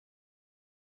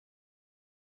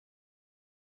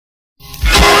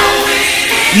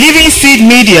Living Seed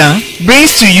Media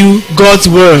brings to you God's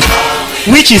Word,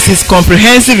 which is His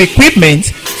comprehensive equipment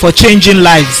for changing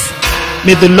lives.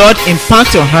 May the Lord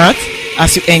impact your heart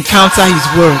as you encounter His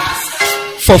Word.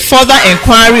 For further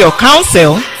inquiry or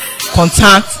counsel,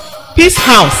 contact Peace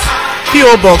House,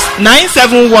 P.O. Box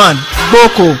 971,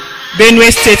 Boko,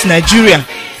 Benue State, Nigeria.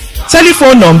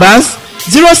 Telephone numbers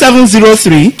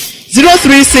 0703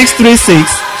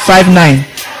 036369,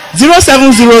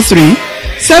 0703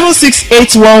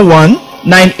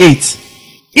 7681198.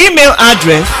 Email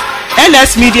address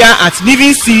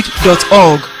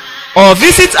lsmedia@livingseed.org, or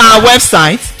visit our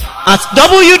website at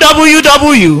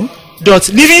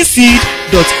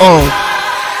www.livingseed.org.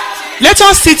 Let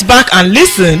us sit back and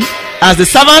listen as the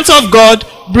servant of God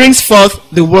brings forth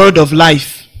the word of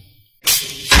life.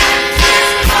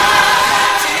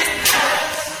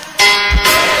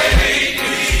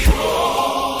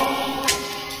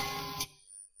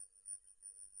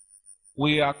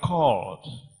 We are called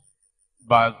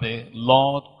by the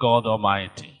Lord God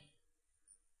Almighty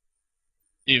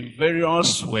in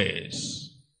various ways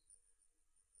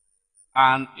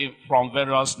and from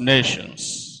various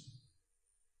nations.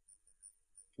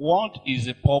 What is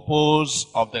the purpose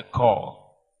of the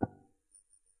call?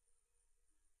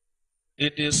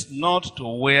 It is not to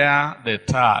wear the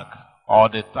tag or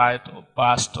the title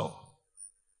pastor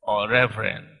or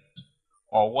reverend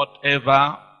or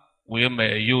whatever we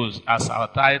may use as our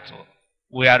title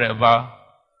wherever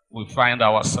we find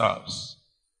ourselves.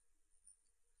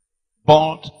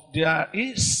 But there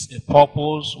is a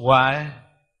purpose why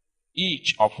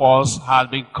each of us has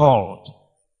been called.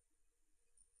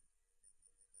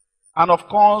 And of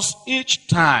course, each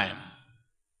time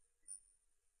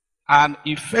an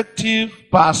effective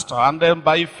pastor, and then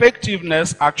by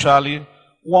effectiveness actually,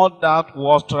 what that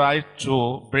was trying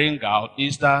to bring out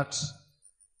is that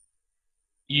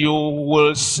you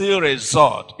will see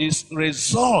result. It's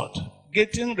result,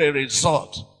 getting the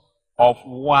result of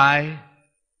why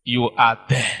you are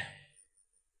there.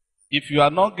 If you are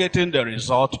not getting the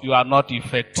result, you are not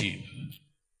effective.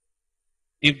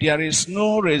 If there is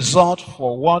no result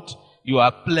for what you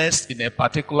are placed in a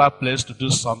particular place to do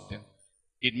something,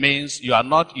 it means you are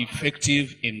not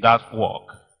effective in that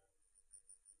work.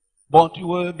 But you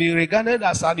will be regarded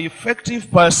as an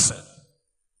effective person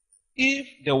if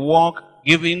the work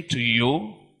given to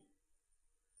you,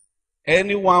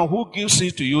 anyone who gives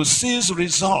it to you sees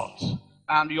result,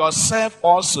 and yourself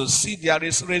also see there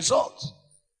is result.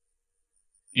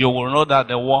 You will know that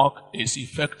the work is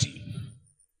effective.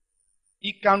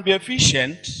 It can be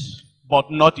efficient, but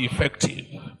not effective.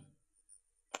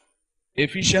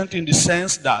 Efficient in the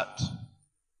sense that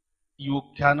you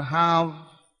can have,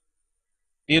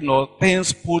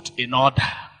 things put in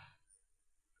order,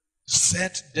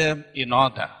 set them in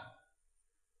order,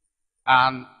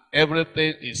 and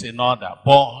everything is in order,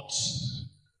 but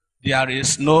there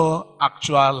is no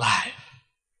actual life.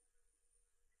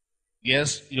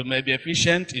 Yes, you may be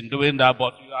efficient in doing that,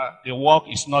 but the work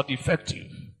is not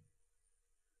effective.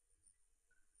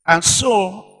 And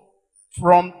so,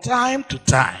 from time to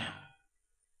time,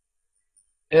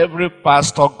 every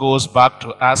pastor goes back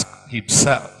to ask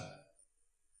himself,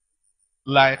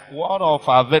 like one of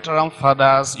our veteran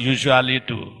fathers usually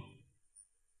do.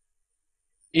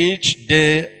 Each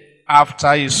day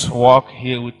after his work,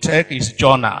 he will take his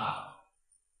journal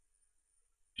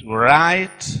to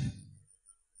write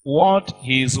what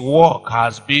his work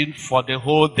has been for the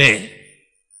whole day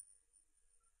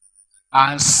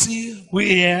and see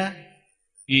where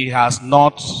he has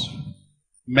not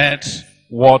met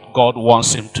what God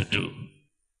wants him to do.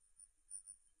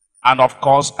 And of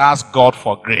course, ask God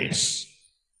for grace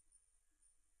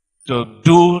to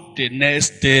do the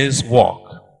next day's work.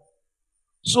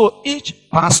 So each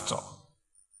pastor,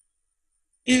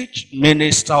 each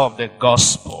minister of the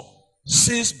gospel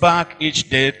sits back each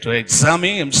day to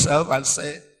examine himself and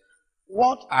say,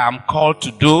 what I am called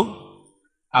to do,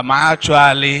 am I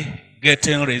actually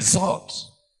getting results?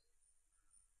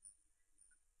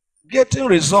 Getting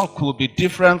results could be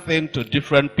different thing to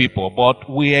different people, but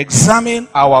we examine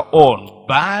our own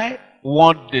by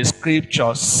what the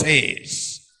scripture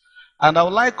says. And I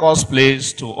would like us,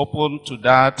 please, to open to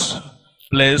that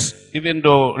place, even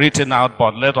though written out,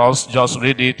 but let us just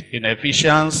read it in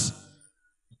Ephesians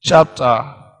chapter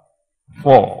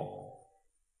 4,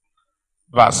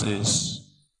 verses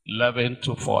 11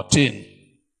 to 14.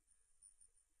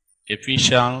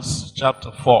 Ephesians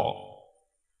chapter 4,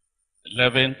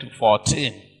 11 to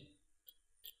 14.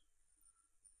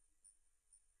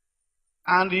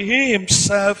 And he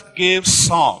himself gave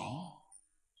some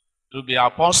to be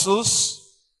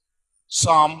apostles,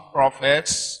 some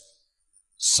prophets,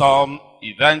 some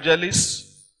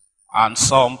evangelists, and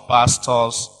some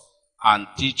pastors and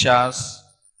teachers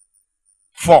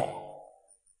 4.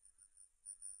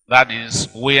 That is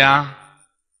where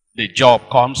the job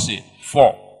comes in.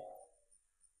 4.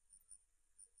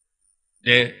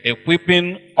 The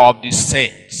equipping of the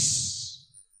saints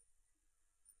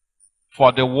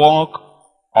for the work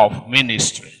of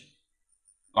ministry.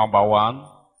 Number 1.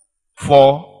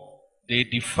 4. The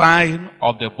define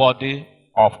of the body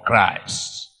of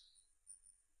Christ.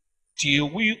 Till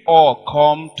we all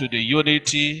come to the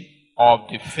unity of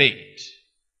the faith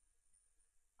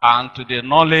and to the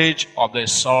knowledge of the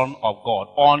Son of God.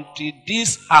 Until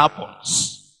this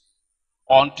happens,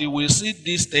 until we see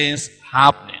these things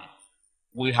happening,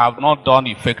 we have not done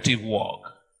effective work.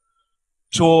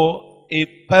 To a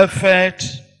perfect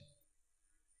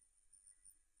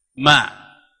man,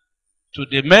 to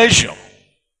the measure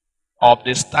of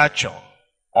the stature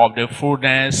of the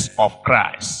fullness of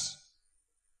Christ,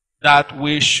 that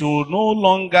we should no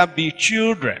longer be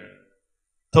children,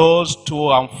 tossed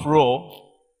to and fro,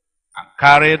 and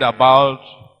carried about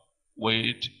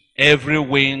with every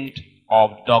wind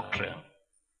of doctrine,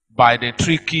 by the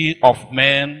trickery of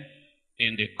men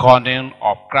in the cunning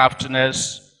of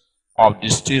craftiness of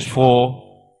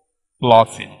deceitful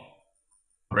plotting.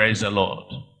 Praise the Lord.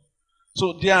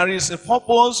 So there is a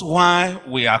purpose why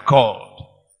we are called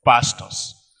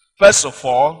pastors. First of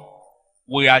all,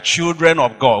 we are children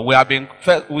of God.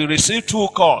 We receive 2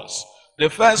 calls. The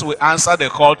first, we answer the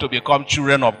call to become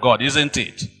children of God, isn't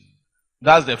it?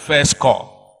 That's the first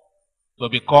call, to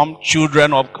become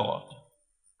children of God.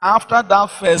 After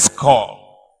that first call,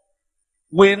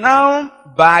 we now,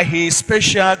 by His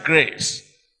special grace,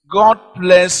 God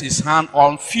placed His hand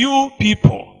on few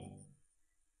people.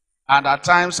 And at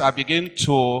times I begin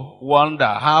to wonder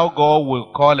how God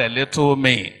will call a little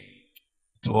me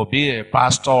to be a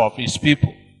pastor of His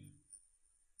people.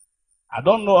 I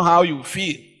don't know how you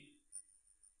feel,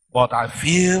 but I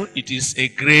feel it is a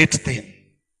great thing.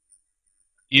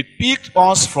 He picked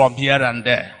us from here and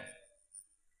there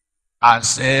and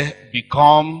said,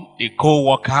 become a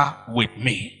co-worker with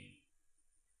me.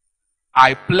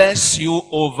 I place you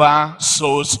over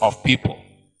souls of people.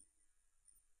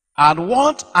 And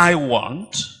what I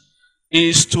want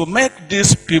is to make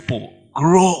these people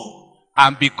grow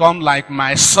and become like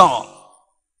my son.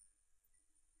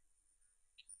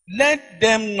 Let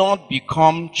them not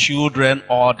become children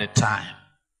all the time.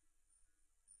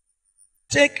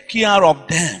 Take care of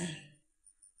them.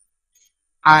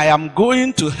 I am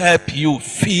going to help you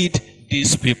feed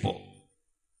these people.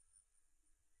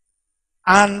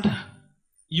 And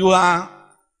you are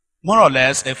more or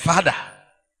less a father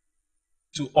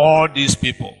to all these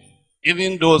people,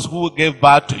 even those who gave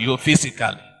birth to you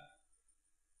physically.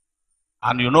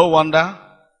 And you no wonder,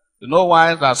 you know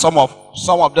why that some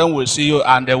of them will see you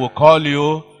and they will call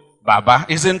you Baba,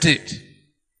 isn't it?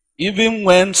 Even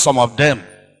when some of them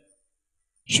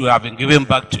should have been given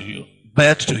birth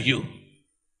to you.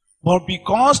 But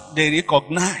because they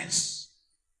recognize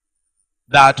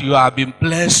that you have been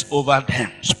blessed over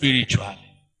them spiritually.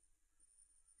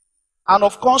 And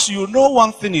of course, you know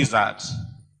one thing is that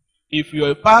if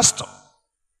you're a pastor,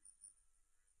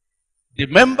 the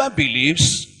member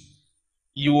believes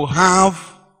you have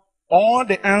all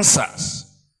the answers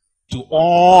to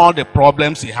all the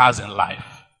problems he has in life.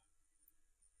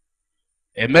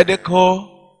 A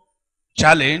medical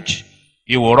challenge,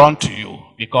 he will run to you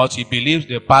because he believes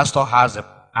the pastor has the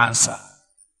answer.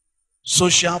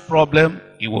 Social problem,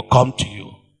 he will come to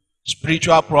you.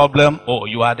 Spiritual problem, oh,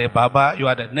 you are the Baba, you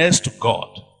are the next to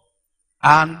God.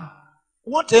 And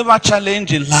whatever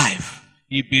challenge in life,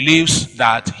 he believes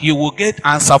that he will get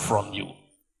answer from you.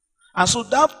 And so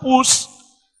that puts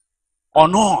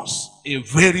on us a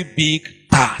very big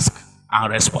task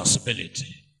and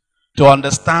responsibility to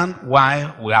understand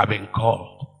why we have been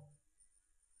called.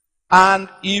 And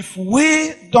if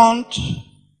we don't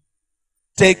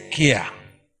take care,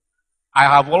 I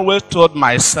have always told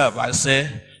myself, I say,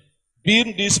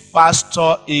 being this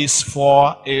pastor is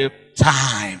for a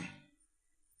time.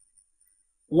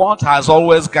 What has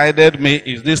always guided me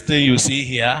is this thing you see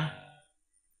here.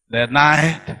 The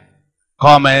night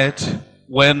cometh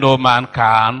when no man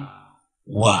can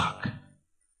work.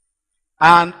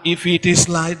 And if it is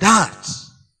like that,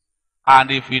 and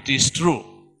if it is true,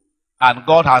 and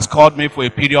God has called me for a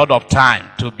period of time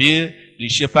to be the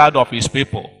shepherd of His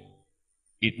people,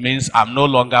 it means I'm no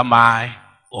longer my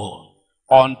own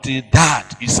until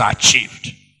that is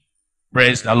achieved.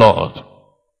 Praise the Lord.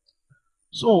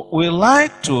 So we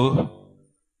like to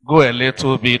go a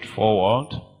little bit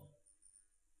forward.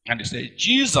 And he said,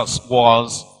 Jesus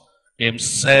was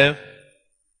Himself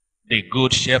the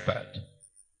good shepherd.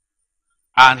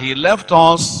 And he left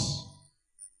us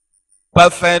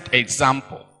perfect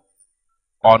example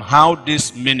on how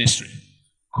this ministry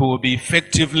could be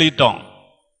effectively done.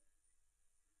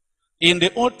 In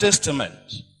the Old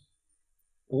Testament,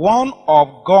 one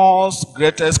of God's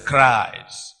greatest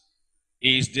cries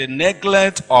is the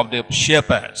neglect of the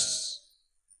shepherds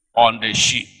on the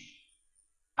sheep.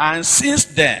 And since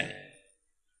then,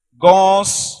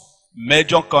 God's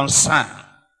major concern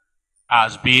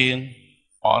has been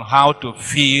on how to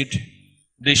feed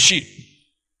the sheep.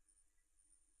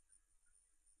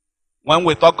 When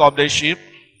we talk of the sheep,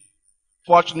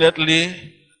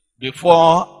 fortunately,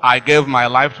 before I gave my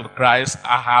life to Christ,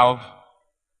 I have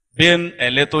been a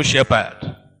little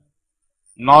shepherd.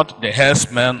 Not the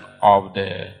herdsman of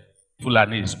the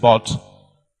Fulanis, but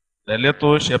the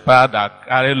little shepherd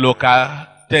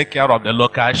that take care of the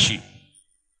local sheep.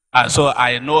 And so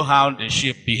I know how the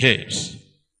sheep behaves.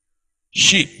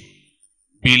 Sheep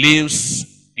believes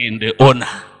in the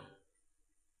owner.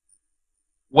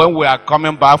 When we are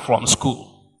coming back from school,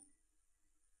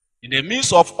 in the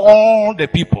midst of all the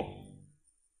people,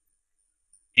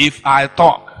 if I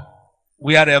talk,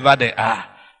 wherever they are,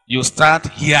 you start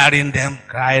hearing them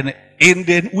crying in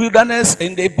the wilderness,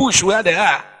 in the bush where they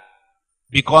are,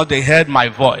 because they heard my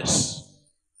voice.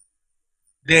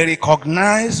 They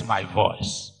recognize my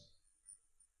voice.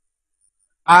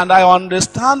 And I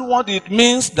understand what it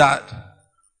means that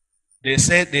they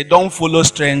say they don't follow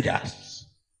strangers.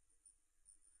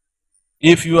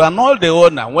 If you are not the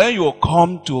owner, when you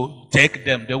come to take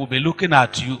them, they will be looking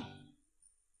at you.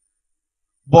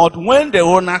 But when the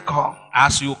owner comes,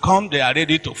 as you come, they are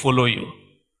ready to follow you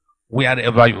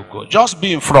wherever you go. Just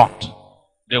be in front.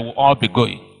 They will all be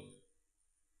going.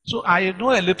 So I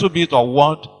know a little bit of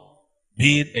what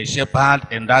being a shepherd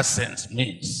in that sense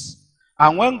means.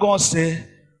 And when God says,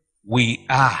 we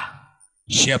are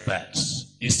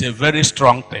shepherds, it's a very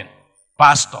strong thing.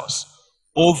 Pastors,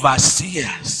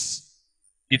 overseers,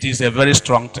 it is a very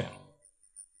strong thing.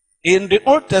 In the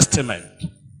Old Testament,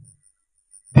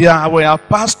 there were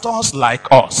pastors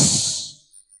like us,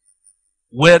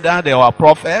 whether they were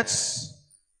prophets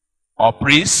or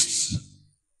priests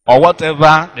or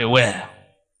whatever they were.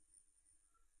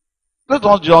 Let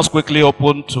us just quickly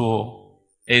open to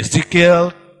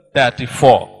Ezekiel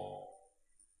 34.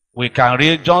 We can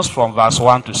read just from verse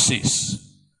 1 to 6.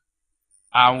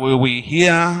 And we will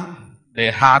hear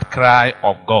the heart cry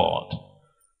of God.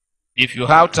 If you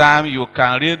have time, you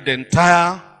can read the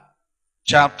entire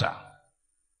chapter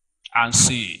and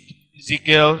see it.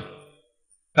 Ezekiel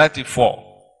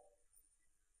 34,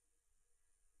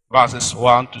 verses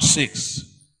 1 to 6.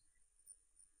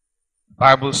 The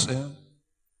Bible says,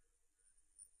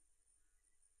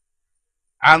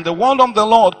 and the word of the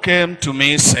Lord came to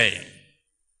me, saying,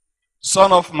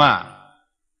 Son of man,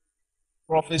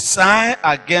 prophesy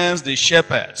against the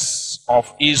shepherds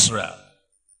of Israel.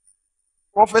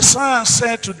 Prophesy and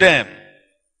say to them,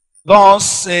 Thus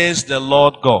says the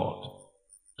Lord God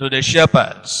to the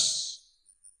shepherds.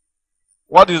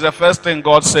 What is the first thing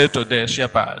God said to the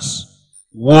shepherds?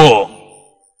 Woe!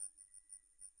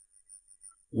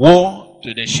 Woe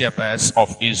to the shepherds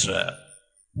of Israel,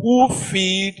 who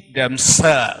feed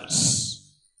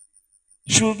themselves.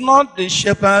 Should not the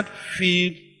shepherd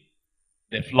feed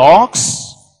the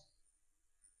flocks?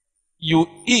 You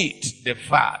eat the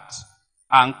fat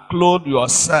and clothe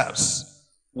yourselves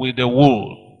with the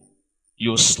wool.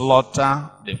 You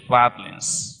slaughter the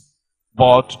fatlings,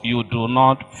 but you do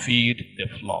not feed the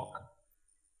flock.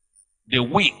 The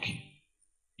weak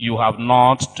you have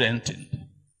not strengthened,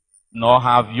 nor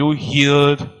have you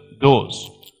healed those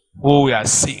who were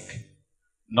sick,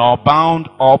 nor bound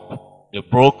up the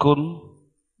broken,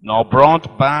 nor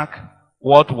brought back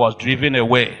what was driven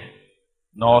away,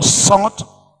 nor sought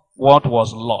what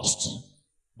was lost.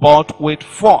 But with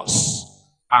force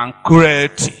and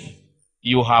cruelty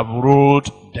you have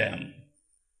ruled them.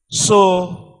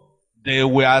 So they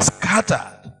were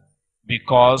scattered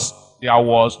because there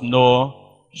was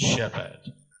no shepherd.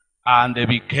 And they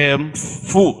became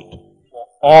food for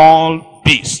all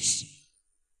beasts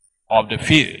of the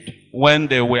field when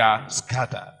they were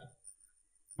scattered.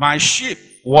 My sheep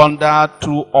wandered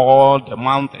through all the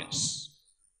mountains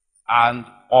and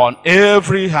on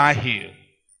every high hill.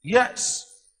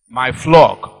 Yes, my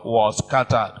flock was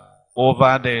scattered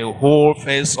over the whole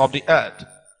face of the earth,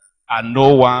 and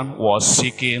no one was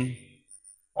seeking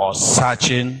or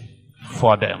searching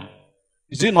for them.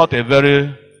 Is it not a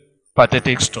very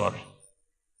pathetic story?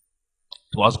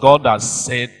 It was God that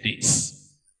said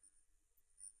this.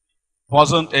 It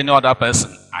wasn't any other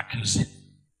person accusing.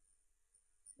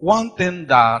 One thing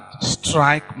that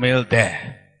struck me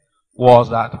there was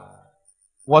that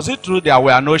Was it true there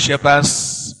were no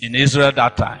shepherds in Israel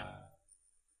that time?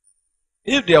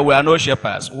 If there were no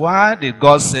shepherds, why did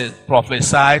God say,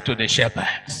 prophesy to the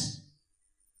shepherds?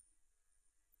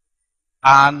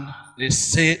 And they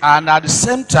say, and at the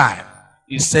same time,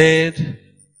 he said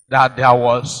that there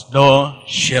was no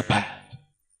shepherd.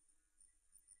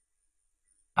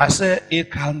 I said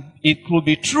it could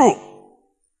be true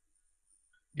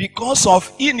because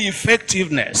of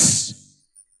ineffectiveness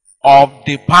of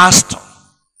the pastor.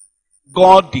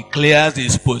 God declares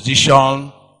his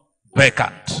position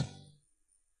vacant.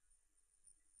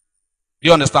 Do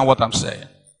you understand what I'm saying?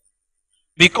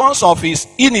 Because of his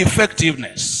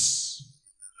ineffectiveness,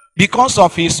 because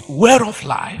of his way of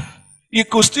life, he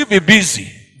could still be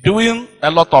busy doing a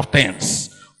lot of things,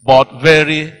 but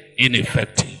very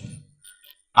ineffective.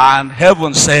 And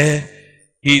heaven said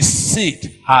his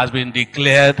seat has been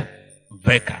declared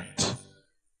vacant.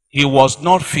 He was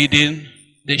not feeding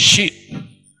the sheep.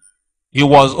 He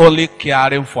was only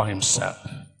caring for himself.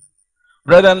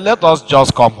 Brethren, let us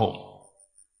just come home.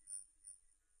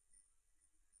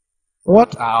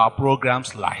 What are our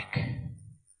programs like?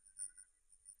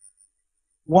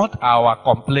 What are our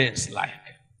complaints like?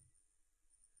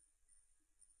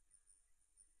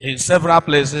 In several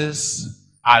places,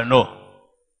 I know,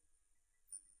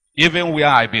 even where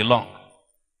I belong,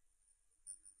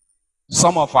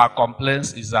 some of our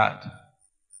complaints is that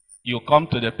you come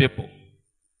to the people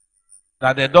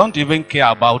that they don't even care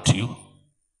about you.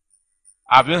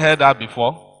 Have you heard that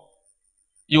before?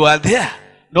 You are there.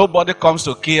 Nobody comes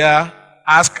to care,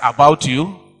 ask about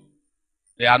you.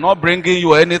 They are not bringing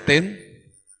you anything.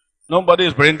 Nobody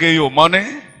is bringing you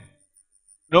money.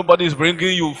 Nobody is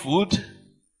bringing you food.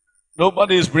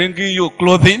 Nobody is bringing you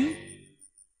clothing.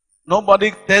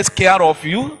 Nobody takes care of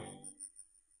you.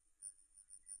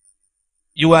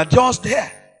 You are just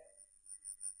there.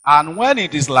 And when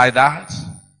it is like that,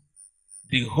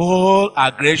 the whole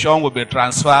aggression will be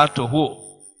transferred to who?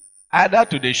 Either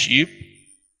to the sheep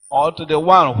or to the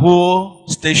one who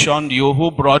stationed you,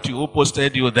 who brought you, who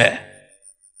posted you there.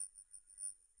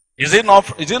 Is it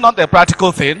not a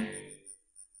practical thing?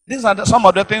 These are some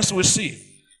of the things we see.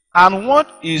 And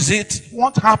what is it?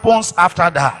 What happens after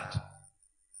that?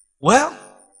 Well,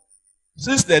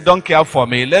 since they don't care for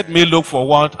me, let me look for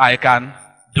what I can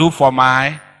do for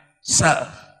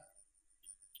myself.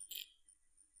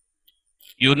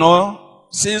 You know,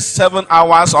 since 7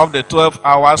 hours of the 12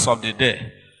 hours of the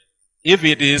day, if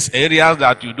it is areas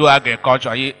that you do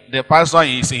agriculture, the pastor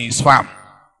is in his farm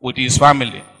with his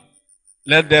family.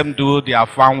 Let them do their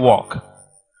farm work.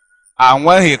 And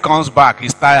when he comes back,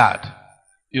 he's tired.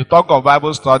 You talk of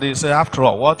Bible study, you say, after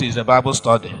all, what is a Bible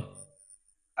study?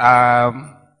 I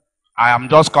am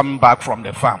just coming back from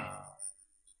the farm.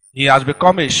 He has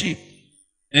become a sheep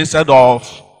instead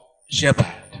of shepherd.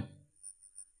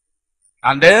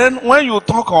 And then when you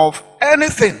talk of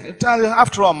anything, you tell you,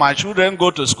 after all, my children go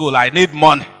to school, I need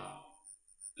money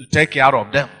to take care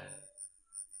of them.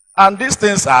 And these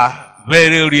things are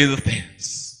very real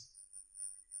things.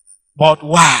 But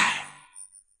why?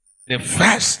 The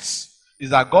first is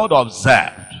that God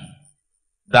observed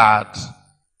that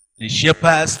the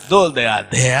shepherds, though they are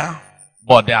there,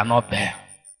 but they are not there.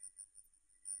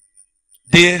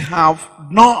 They have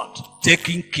not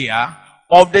taken care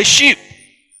of the sheep.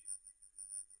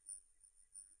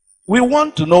 We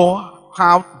want to know,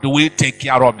 how do we take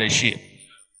care of the sheep?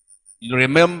 You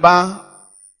remember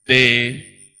the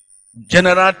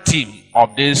general theme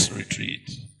of this retreat,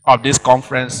 of this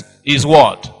conference, is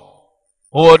what?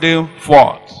 Holding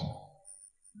forth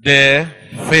the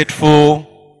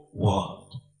faithful word.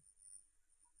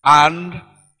 And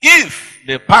if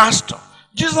the pastor,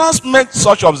 Jesus made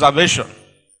such observation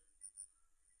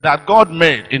that God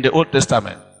made in the Old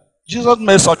Testament. Jesus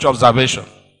made such observation.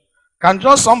 Can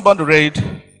just somebody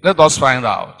read? Let us find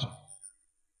out.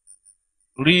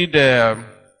 Read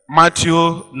Matthew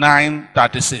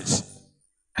 9:36.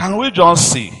 Can we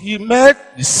just see? He made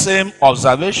the same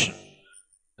observation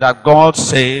that God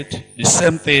said the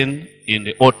same thing in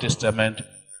the Old Testament.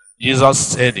 Jesus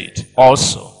said it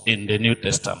also in the New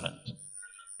Testament.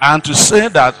 And to say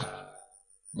that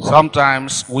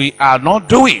sometimes we are not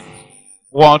doing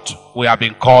what we have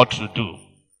been called to do.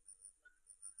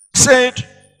 Said,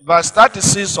 verse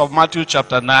 36 of Matthew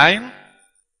chapter 9,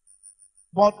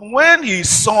 but when he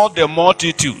saw the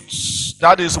multitudes,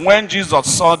 that is when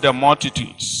Jesus saw the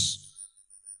multitudes,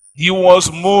 he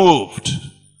was moved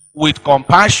with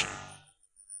compassion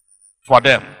for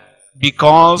them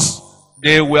because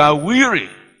they were weary,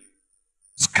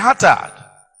 scattered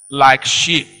like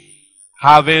sheep,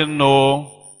 having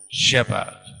no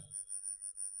shepherd.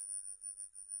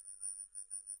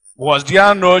 Was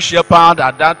there no shepherd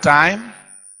at that time?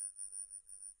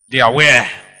 There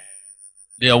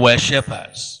were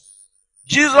shepherds.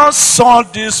 Jesus saw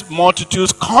these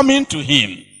multitudes coming to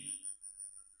him.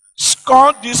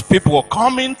 Saw these people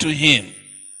coming to him.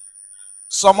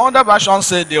 Some other versions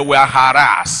say they were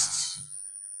harassed.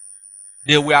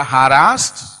 They were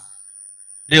harassed.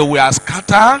 They were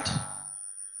scattered.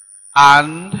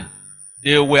 And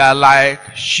they were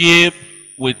like sheep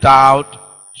without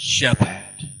shepherd.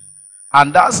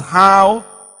 And that's how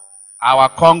our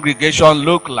congregation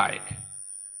looked like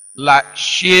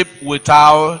sheep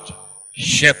without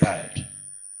shepherd.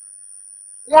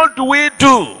 What do we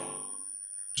do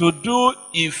to do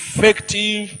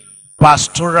effective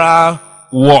pastoral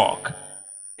work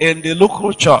in the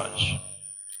local church?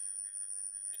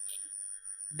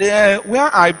 There, where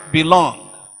I belong,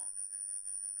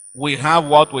 we have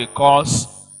what we call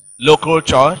local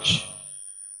church.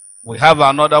 We have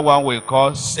another one we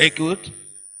call circuit.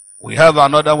 We have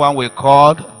another one we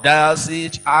call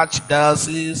diocese,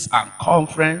 archdiocese, and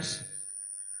conference.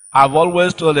 I've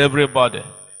always told everybody,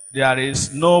 there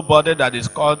is nobody that is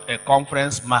called a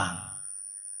conference man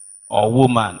or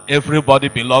woman. Everybody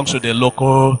belongs to the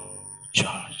local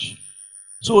church.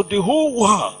 So the whole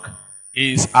work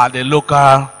is at the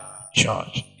local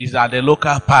church, is at the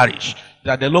local parish,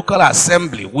 at the local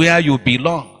assembly where you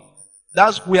belong.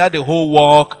 That's where the whole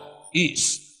work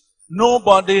is.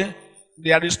 Nobody,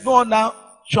 there is no other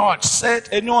church set,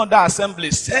 any other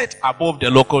assembly set above the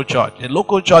local church. The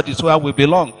local church is where we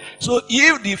belong. So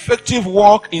if the effective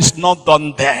work is not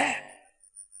done there,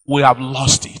 we have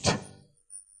lost it.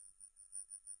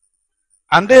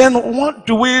 And then what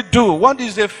do we do? What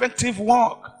is the effective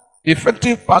work?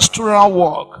 Effective pastoral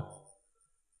work.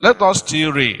 Let us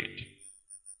still read.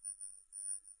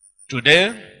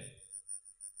 Today,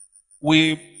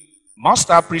 we must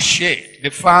appreciate the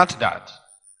fact that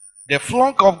the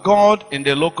flock of God in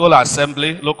the local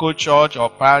assembly, local church or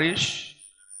parish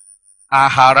are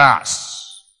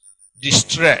harassed,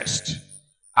 distressed,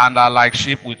 and are like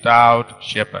sheep without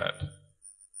shepherd.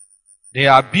 They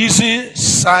are busy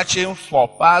searching for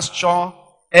pasture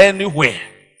anywhere.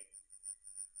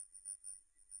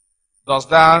 Does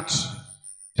that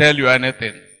tell you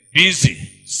anything? Busy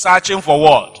searching for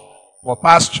what? For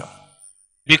pasture.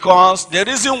 Because the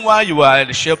reason why you are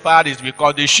a shepherd is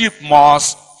because the sheep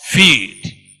must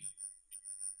feed.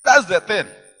 That's the thing.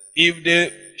 If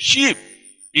the sheep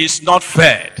is not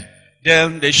fed,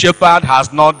 then the shepherd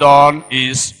has not done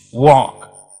his work.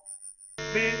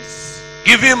 Means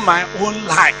giving my own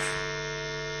life,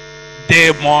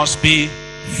 they must be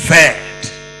fed.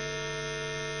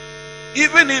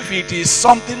 Even if it is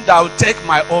something that will take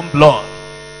my own blood,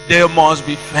 they must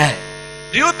be fed.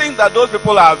 Do you think that those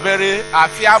people are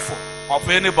fearful of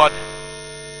anybody?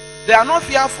 They are not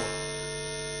fearful.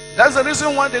 That's the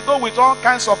reason why they go with all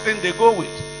kinds of things they go with.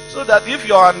 So that if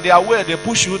you are on their way, they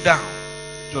push you down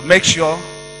to make sure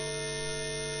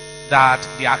that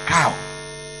their cow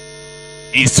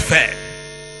is fed.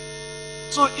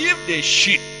 So if the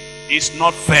sheep is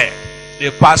not fed,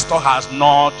 the pastor has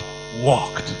not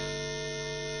worked.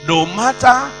 No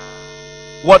matter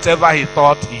whatever he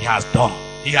thought he has done,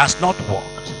 he has not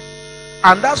worked.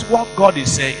 And that's what God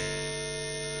is saying.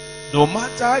 No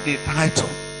matter the title,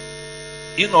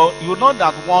 you know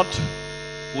that what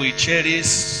we cherish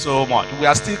so much, we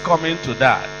are still coming to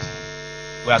that.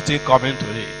 We are still coming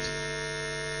to it.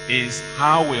 Is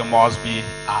how we must be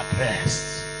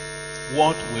addressed.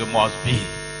 What we must be.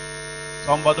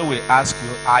 Somebody will ask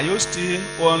you, are you still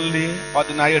only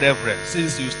ordinary reverend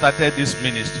since you started this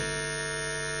ministry?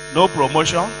 No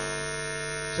promotion?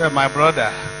 Say, my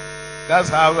brother, that's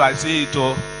how I see it.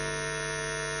 Oh,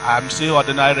 I'm still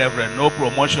ordinary reverend, no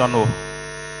promotion. Oh,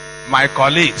 my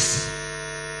colleagues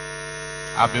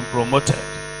have been promoted.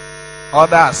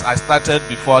 Others, I started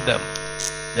before them.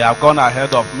 They have gone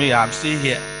ahead of me. I'm still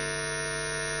here.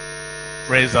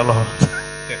 Praise the Lord.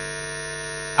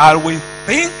 And we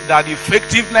think that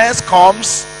effectiveness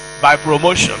comes by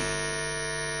promotion.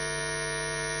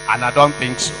 And I don't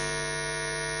think so.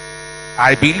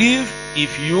 I believe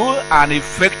if you are an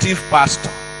effective pastor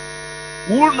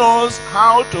who knows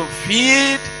how to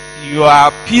feed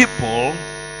your people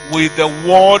with the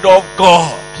word of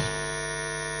God,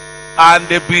 and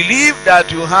they believe that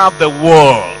you have the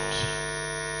word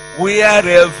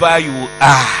wherever you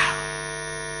are,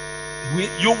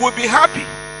 you will be happy.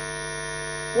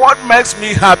 What makes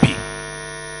me happy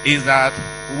is that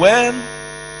when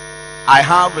I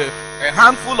have a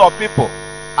handful of people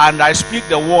and I speak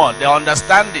the word, they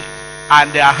understand it, and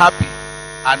they are happy,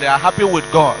 and they are happy with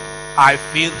God, I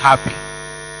feel happy.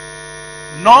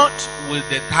 Not with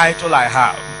the title I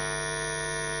have,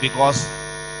 Because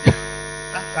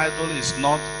that title is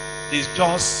not, it's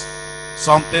just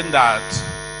something that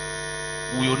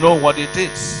we know what it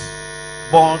is.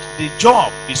 But the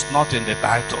job is not in the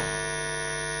title.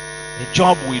 The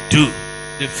job we do,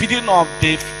 the feeding of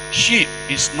the sheep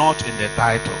is not in the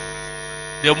title.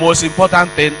 The most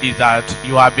important thing is that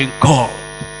you have been called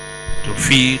to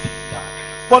feed that.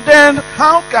 But then,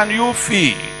 how can you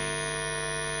feed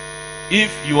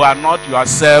if you are not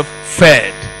yourself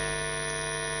fed?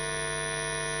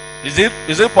 Is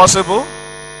it possible?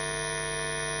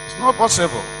 It's not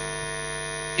possible.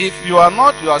 If you are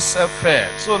not yourself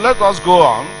fed. So let us go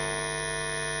on.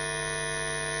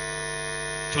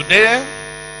 Today,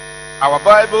 our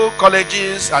Bible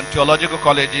colleges and theological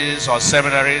colleges or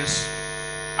seminaries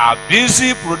are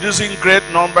busy producing great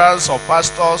numbers of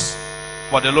pastors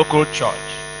for the local church.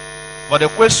 But the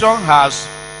question has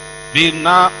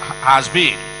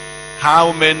been,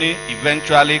 how many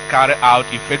eventually carry out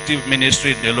effective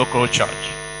ministry in the local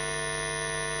church?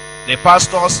 The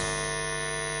pastors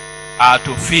are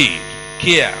to feed,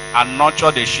 care, and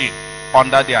nurture the sheep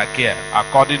under their care,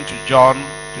 according to John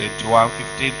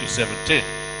 21:15-17.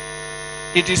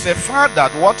 It is a fact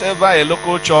that whatever a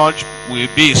local church will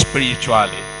be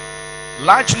spiritually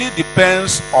largely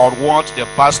depends on what the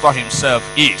pastor himself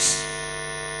is.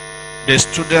 The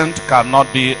student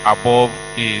cannot be above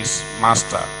his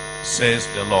master, says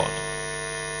the Lord.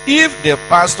 If the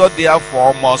pastor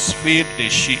therefore must feed the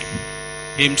sheep,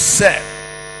 himself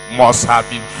must have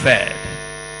been fed.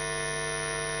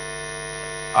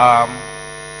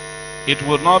 It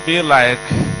would not be like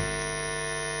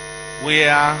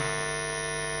where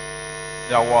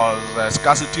there was a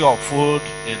scarcity of food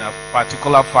in a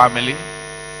particular family.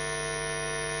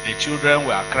 The children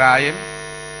were crying.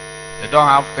 They don't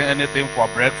have anything for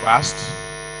breakfast.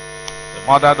 The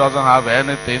mother doesn't have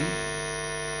anything.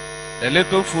 The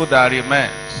little food that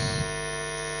remains,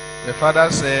 the father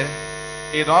said,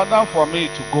 in order for me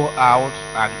to go out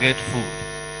and get food,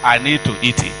 I need to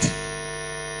eat it.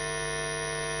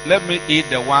 Let me eat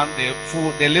the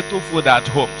little food at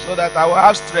home, so that I will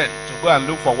have strength to go and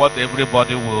look for what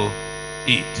everybody will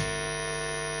eat.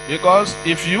 Because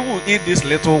if you will eat this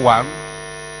little one,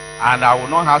 and I will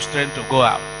not have strength to go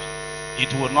out,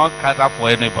 it will not cater for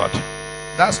anybody.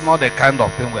 That's not the kind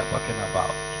of thing we're talking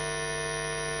about.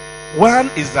 One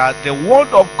is that the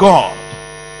word of God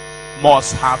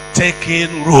must have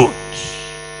taken root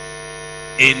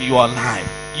in your life.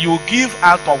 You give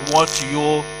out of what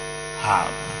you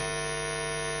have.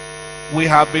 We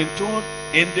have been told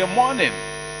in the morning,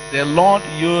 the Lord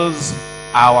used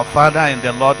our Father in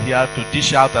the Lord here to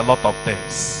dish out a lot of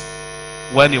things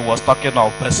when he was talking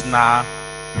of personal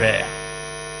prayer.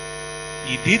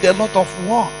 He did a lot of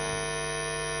work.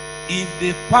 If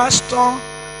the pastor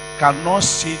cannot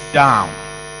sit down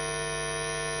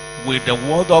with the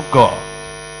word of God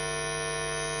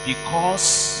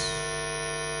because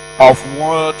of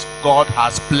what God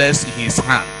has blessed in his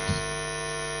hand,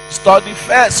 study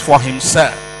first for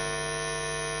himself.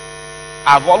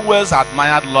 I've always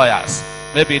admired lawyers.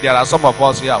 Maybe there are some of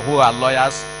us here who are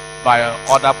lawyers by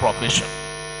other profession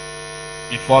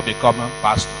before becoming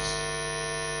pastors.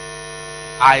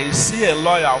 I see a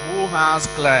lawyer who has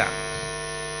client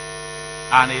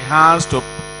and he has to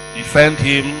defend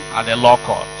him at the law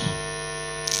court.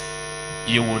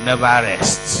 He will never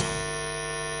rest.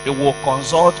 He will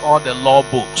consult all the law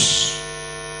books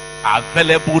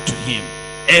available to him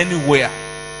anywhere,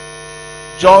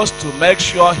 just to make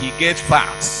sure he gets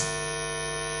facts.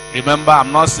 Remember,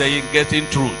 I'm not saying getting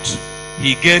truth.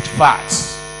 He gets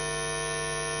facts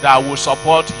that will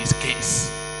support his case.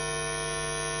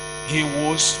 He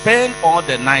will spend all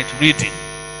the night reading.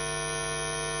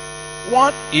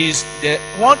 What is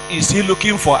he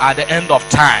looking for at the end of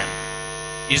time?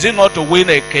 Is it not to win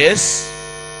a case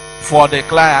for the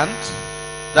client?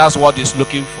 That's what he's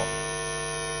looking for.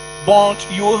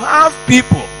 But you have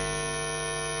people,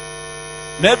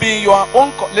 maybe in your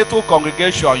own little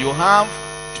congregation, you have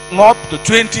up to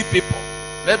 20 people.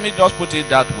 Let me just put it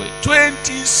that way.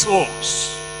 20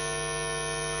 souls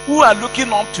who are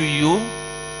looking up to you.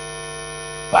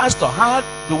 Pastor, how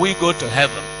do we go to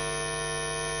heaven?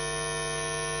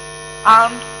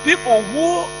 And people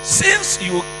who, since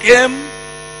you came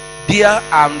there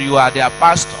and you are their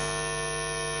pastor,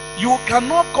 you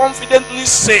cannot confidently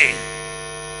say,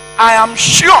 I am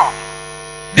sure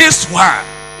this one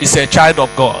is a child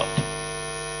of God.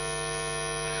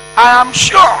 I am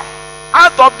sure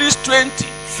out of these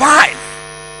 25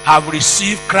 have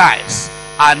received Christ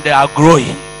and they are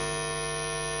growing.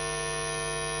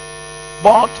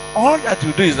 But all that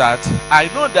you do is that, I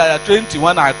know there are 20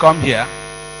 when I come here,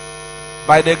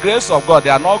 By the grace of God, they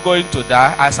are not going to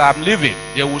die. As I'm living,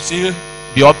 they will still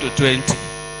be up to 20.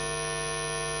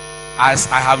 As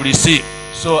I have received,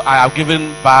 so I have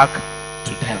given back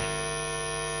to them.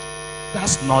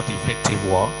 That's not effective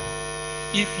work.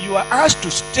 If you are asked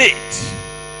to state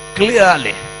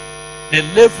clearly the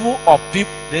level of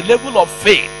people, the level of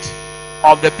faith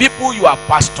of the people you are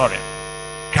pastoring,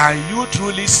 can you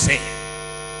truly say,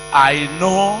 I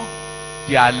know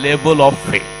their level of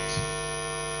faith?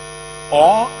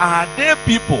 Or are there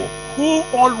people who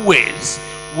always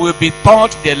will be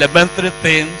taught the elementary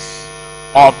things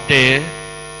of the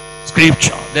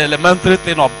scripture, the elementary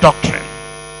thing of doctrine?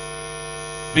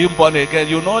 Being born again,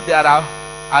 you know, there are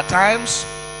at times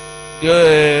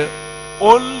the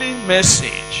only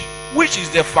message, which is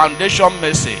the foundation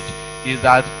message, is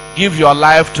that give your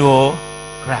life to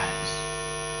Christ.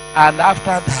 And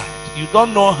after that, you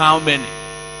don't know how many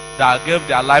that gave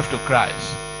their life to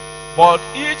Christ. But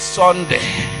each Sunday,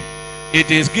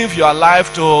 it is give your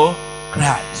life to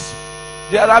Christ.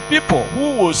 There are people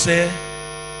who will say,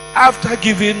 after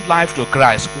giving life to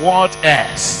Christ, what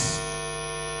else?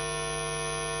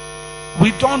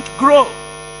 We don't grow.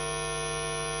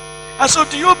 And so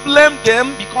do you blame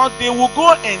them because they will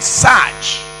go in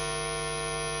search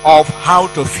of how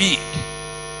to feed?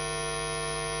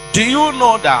 Do you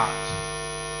know that,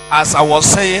 as I was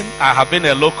saying, I have been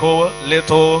a local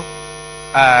little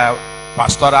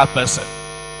pastoral person,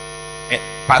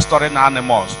 pastoring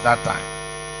animals that time.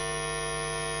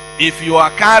 If you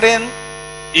are carrying,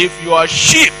 if your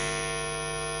sheep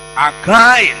are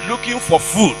crying, looking for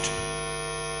food,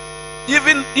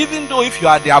 even though if you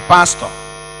are their pastor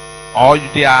or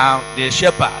they are the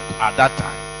shepherd at that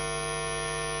time,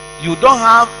 you don't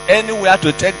have anywhere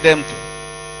to take them to,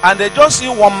 and they just see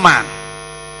one man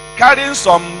carrying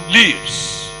some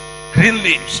leaves, green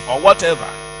leaves or whatever,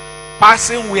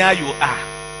 passing where you are.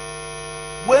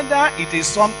 Whether it is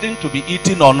something to be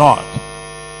eaten or not,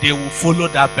 they will follow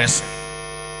that person,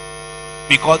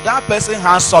 because that person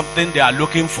has something they are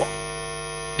looking for.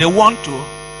 They want to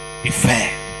be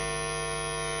fed.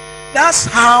 That's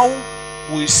how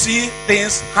we see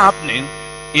things happening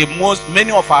in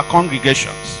many of our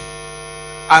congregations.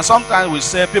 And sometimes we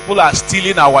say people are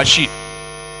stealing our sheep.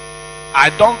 I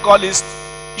don't call it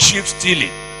sheep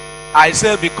stealing. I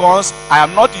say because I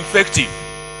am not effective.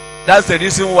 That's the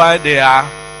reason why they are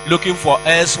looking for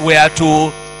elsewhere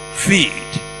to feed.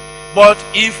 But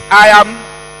if I am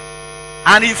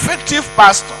an effective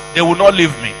pastor, they will not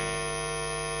leave me.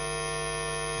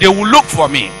 They will look for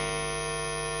me.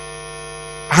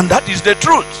 And that is the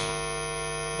truth.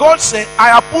 God said, I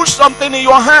have put something in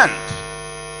your hand.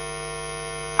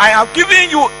 I have given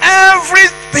you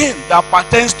everything that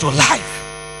pertains to life.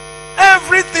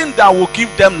 Everything that will give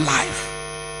them life.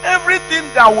 Everything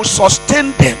that will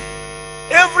sustain them.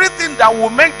 Everything that will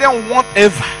make them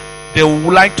whatever they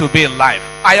would like to be in life.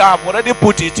 I have already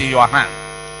put it in your hand.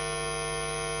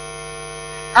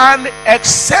 And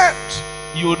except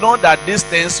you know that these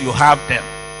things you have them,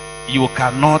 you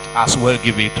cannot as well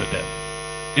give it to them.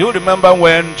 Do you remember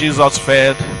when Jesus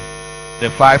fed the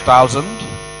 5,000?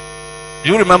 Do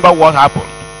you remember what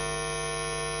happened?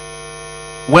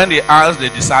 When he asked the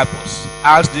disciples,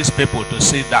 asked these people to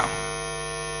sit down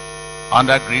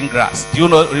under green grass. Do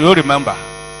you remember?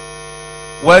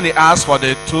 When he asked for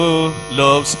the 2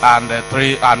 loaves and the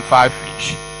 3 and 5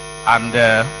 fish, and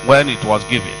when it was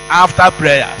given, after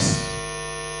prayers,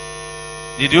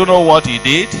 did you know what he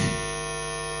did?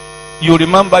 You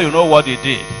remember, you know what he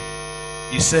did.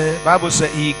 He said, Bible said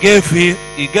he gave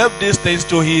these things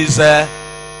to his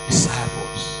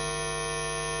disciples.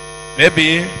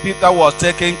 Maybe Peter was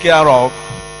taking care of,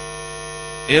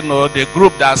 the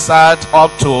group that sat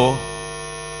up to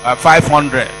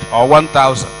 500 or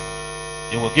 1,000.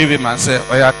 He will give him and say,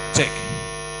 oh yeah, take.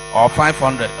 Or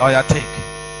 500, oh yeah, take.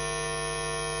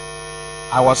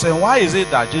 I was saying, why is it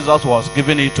that Jesus was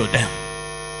giving it to them?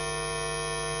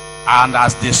 And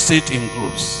as they sit in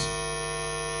groups,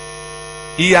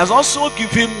 he has also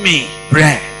given me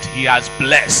bread. He has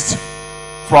blessed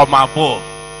from above.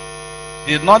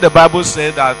 Did not the Bible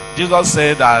say that Jesus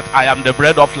said that I am the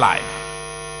bread of life?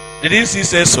 Didn't he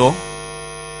say so?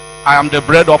 I am the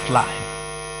bread of life.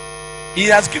 He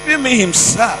has given me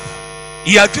himself.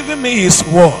 He has given me his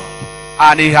word.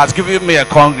 And he has given me a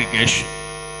congregation.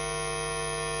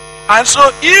 And so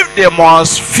if they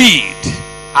must feed,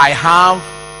 I have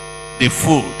the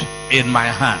food in my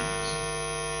hands.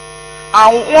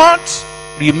 And what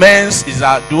remains is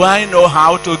that, do I know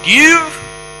how to give?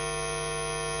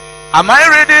 Am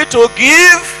I ready to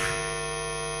give?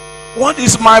 What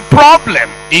is my problem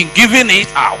in giving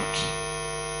it out?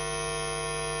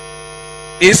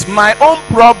 It's my own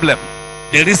problem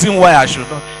The reason why I should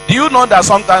not. Do you know that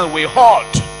sometimes we hoard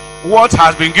what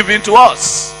has been given to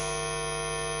us?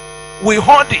 We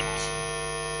hoard it.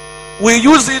 We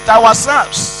use it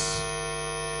ourselves.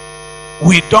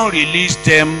 We don't release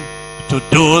them to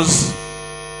those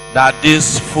that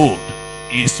this food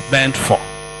is meant for.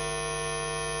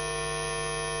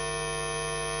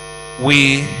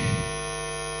 We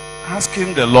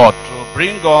asking the Lord to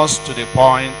bring us to the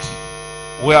point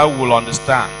where we will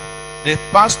understand. The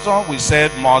pastor, we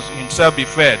said, must himself be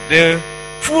fed. The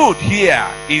food here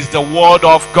is the word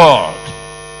of God.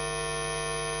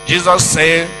 Jesus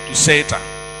said to Satan,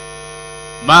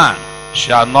 man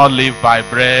shall not live by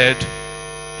bread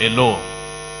alone,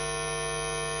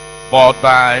 but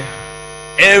by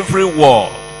every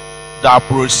word that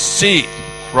proceeds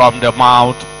from the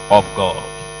mouth of God.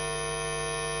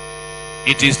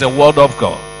 It is the word of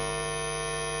God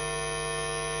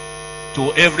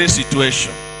to every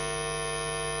situation,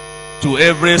 to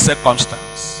every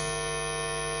circumstance,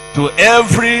 to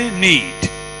every need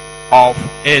of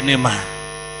any man.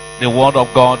 The word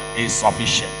of God is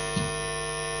sufficient.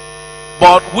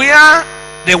 But where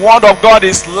the word of God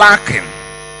is lacking,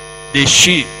 the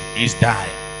sheep is dying.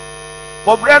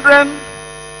 But brethren,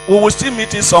 we will still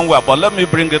meet it somewhere, but let me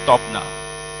bring it up now.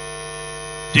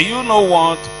 Do you know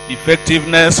what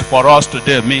effectiveness for us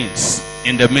today means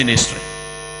in the ministry?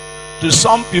 To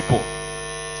some people,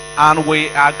 and we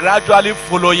are gradually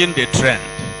following the trend.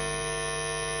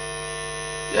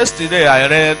 Yesterday I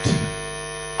read,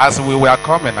 as we were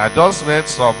coming, I just read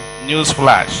some news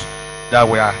flash that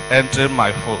were entering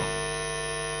my phone.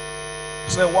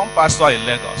 So one pastor in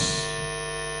Lagos,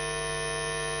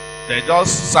 they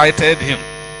just cited him.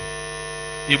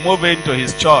 He moved into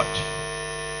his church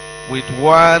with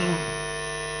one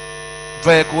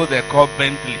vehicle they call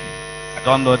Bentley. I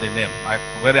don't know the name,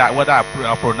 whether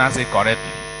I pronounce it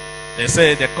correctly. They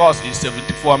say the cost is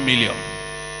 74 million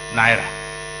naira.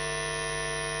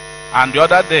 And the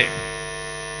other day,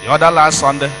 the other last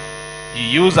Sunday, he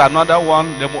used another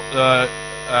one,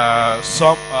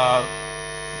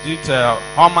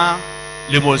 Hummer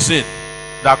limousine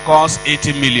that cost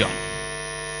 80 million.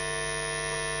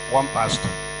 One pastor.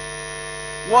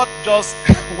 What just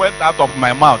went out of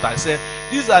my mouth? I said,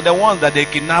 these are the ones that the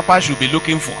kidnapper should be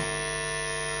looking for.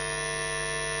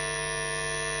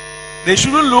 They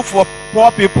shouldn't look for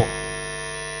poor people.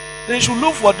 They should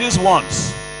look for these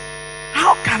ones.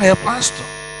 How can a pastor,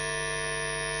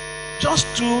 just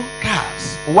 2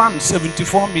 cars, one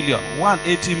 74 million, one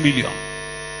 80 million,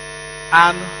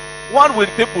 and what will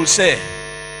people say?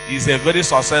 He's a very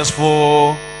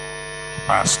successful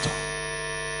pastor.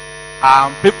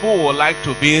 And people would like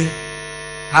to be,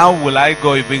 how will I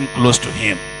go even close to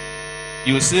him?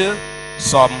 You see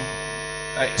some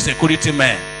security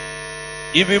men,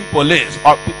 even police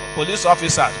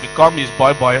officers become his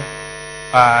boy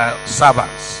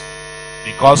servants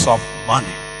because of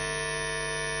money.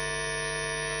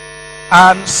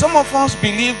 And some of us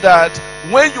believe that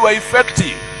when you are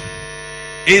effective,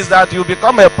 is that you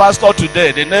become a pastor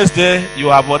today, the next day you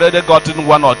have already gotten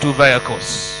 1 or 2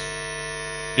 vehicles.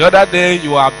 The other day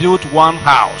you have built 1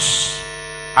 house,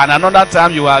 and another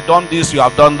time you have done this, you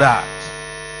have done that.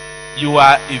 You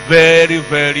are a very,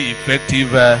 very effective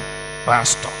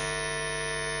pastor.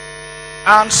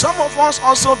 And some of us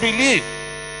also believe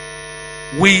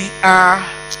we are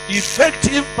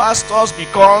effective pastors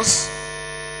because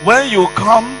when you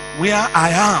come where I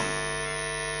am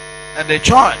at the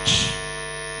church,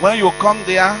 when you come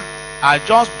there, I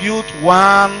just built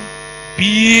 1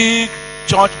 big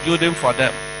church building for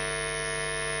them.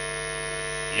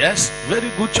 Yes, very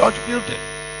good church building.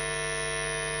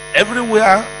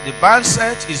 Everywhere the band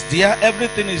set is there,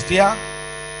 everything is there.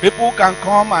 People can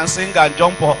come and sing and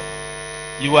jump up.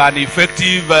 You are an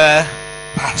effective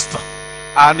pastor,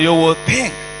 and you will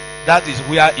think that is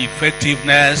where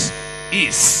effectiveness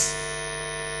is.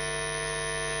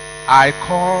 I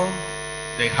call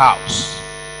the house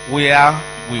where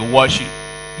we worship.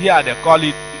 Here they call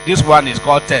it, this one is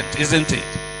called tent, isn't it?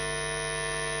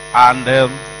 And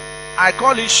I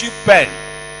call it sheep pen.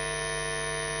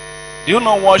 Do you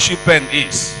know what sheep pen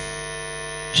is?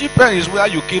 Sheep pen is where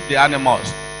you keep the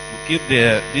animals. You keep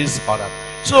this other.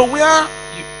 So where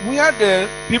the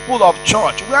people of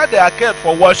church, where they are kept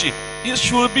for worship, it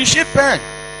should be sheep pen.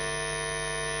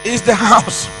 It's the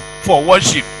house for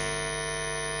worship.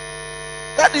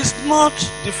 That is not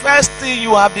the first thing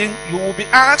you will be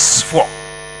asked for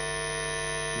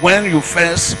when you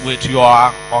first with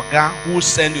your Oga who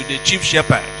sent you, the chief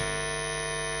shepherd.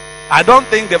 I don't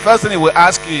think the first thing he will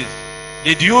ask is,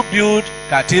 did you build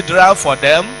cathedral for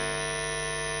them?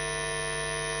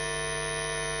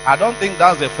 I don't think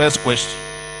that's the first question.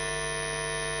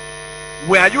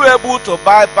 Were you able to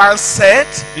buy band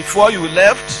set before you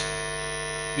left?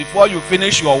 Before you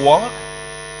finish your work?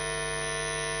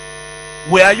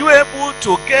 Were you able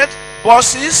to get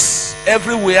buses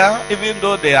everywhere, even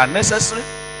though they are necessary?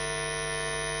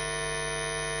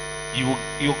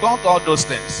 You got all those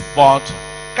things, but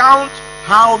count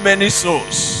how many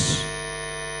souls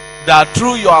that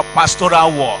through your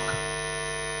pastoral work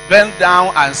bent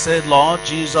down and said, Lord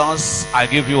Jesus, I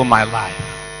give you my life.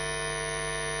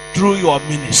 Through your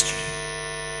ministry.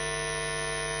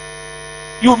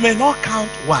 You may not count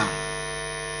one,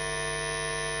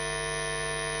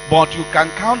 but you can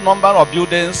count number of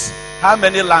buildings, how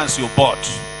many lands you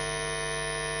bought.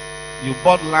 You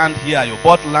bought land here, you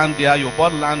bought land there, you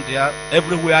bought land there.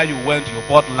 Everywhere you went, you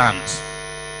bought lands.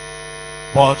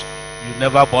 But you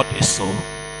never bought a soul.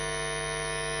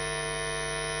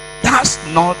 That's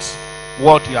not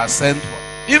what you are sent for.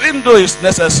 Even though it's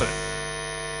necessary.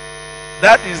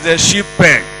 That is the sheep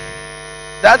pen.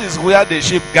 That is where the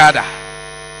sheep gather.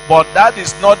 But that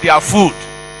is not their food.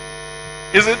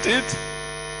 Isn't it?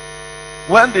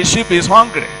 When the sheep is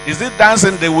hungry, is it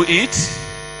dancing they will eat?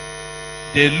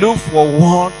 They look for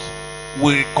what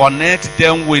will connect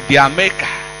them with their maker.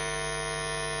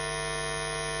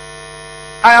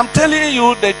 I am telling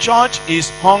you, the church is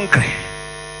hungry.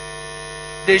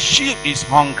 The sheep is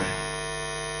hungry.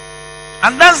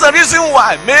 And that's the reason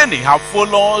why many have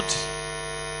followed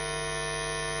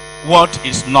what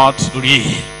is not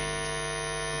real.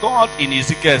 God in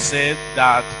Ezekiel said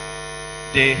that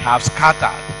they have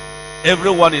scattered.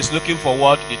 Everyone is looking for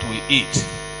what it will eat.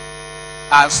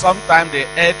 And sometimes they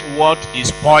eat what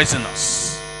is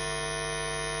poisonous.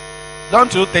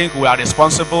 Don't you think we are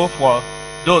responsible for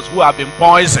those who have been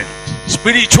poisoned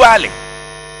spiritually?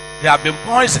 They have been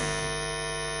poisoned.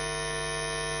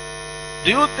 Do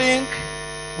you think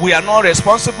we are not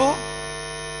responsible?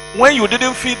 When you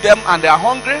didn't feed them and they are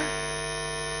hungry,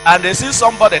 and they see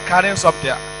somebody carrying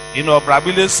something. You know,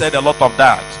 Brabili said a lot of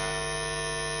that.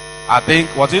 I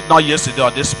think, was it not yesterday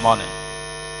or this morning?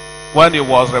 When he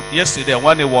was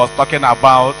talking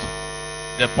about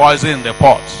the poison in the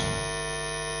pot.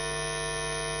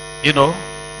 You know,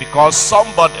 because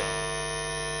somebody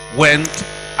went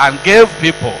and gave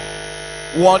people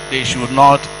what they should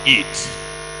not eat.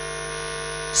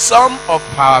 Some of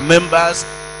our members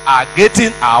are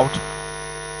getting out.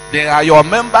 They are your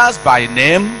members by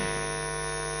name.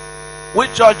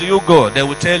 Which church do you go? They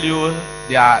will tell you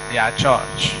their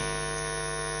church.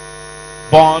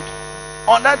 But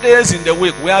on other days in the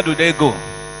week, where do they go?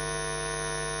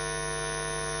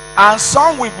 And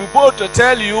some will be bold to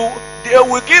tell you they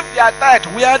will give their tithe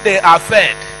where they are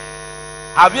fed.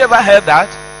 Have you ever heard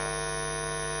that?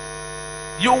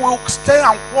 You will stay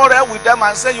and quarrel with them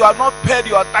and say you have not paid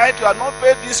your tithe, you have not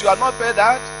paid this, you have not paid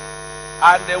that.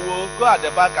 And they will go at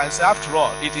the back and say, after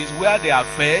all, it is where they are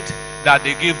fed that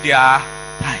they give their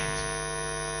tithe.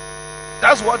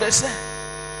 That's what they say.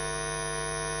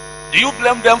 Do you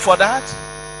blame them for that?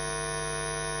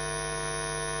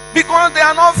 Because they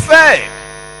are not fed.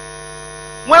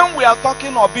 When we are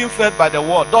talking of being fed by the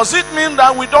word, does it mean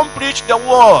that we don't preach the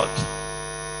word?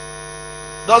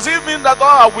 Does it mean that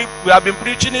all we have been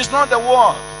preaching is not the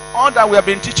word? All that we have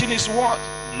been teaching is what?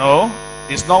 No,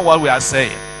 it's not what we are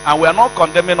saying. And we are not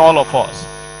condemning all of us.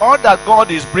 All that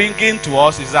God is bringing to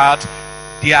us is that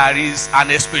there is an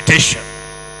expectation.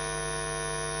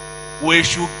 We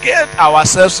should get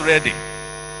ourselves ready.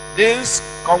 This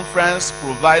conference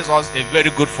provides us a very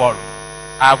good forum.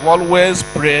 I've always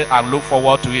prayed and looked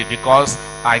forward to it because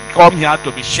I come here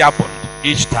to be sharpened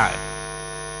each time.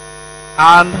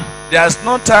 And there's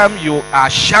no time you are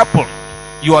sharpened.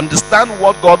 You understand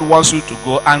what God wants you to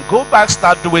go and go back,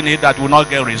 start doing it, that will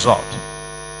not get result.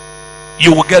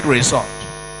 You will get result.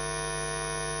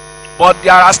 But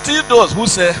there are still those who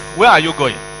say, where are you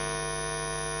going?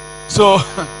 So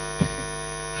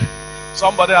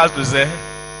somebody has to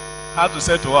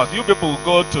say to us, you people will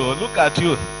go to, look at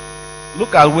you.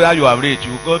 Look at where you have reached.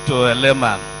 You go to a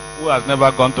layman who has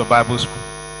never gone to Bible school.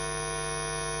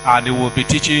 And he will be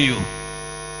teaching you.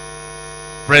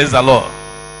 Praise the Lord.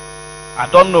 I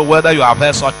don't know whether you have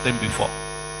heard such thing before.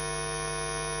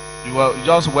 You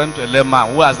just went to a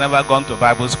layman who has never gone to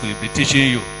Bible school. He'll be teaching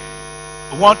you.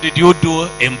 What did you do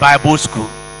in Bible school?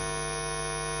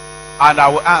 And I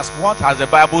will ask, what has the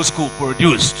Bible school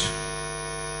produced?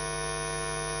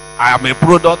 I am a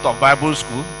product of Bible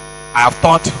school. I have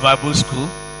taught Bible school.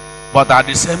 But at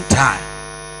the same time,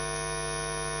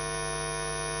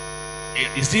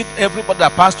 is it everybody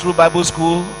that passed through Bible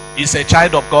school is a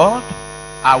child of God?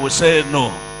 I will say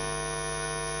no.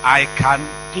 I can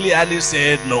clearly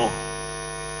say no.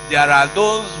 There are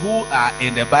those who are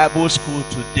in the Bible school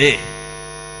today.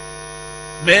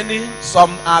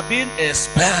 Some are being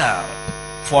expelled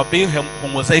for being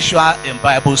homosexual in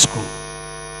Bible school.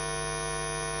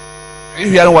 Are you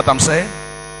hearing what I'm saying?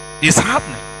 It's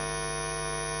happening.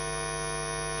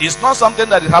 It's not something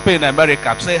that is happening in America.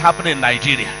 I'm saying happening in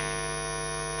Nigeria.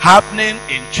 Happening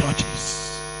in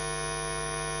churches.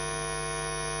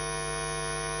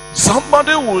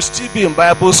 Somebody will still be in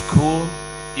Bible school.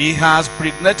 He has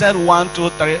pregnated 1, 2,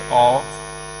 3, or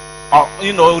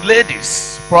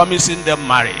ladies promising them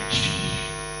marriage.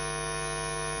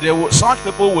 Such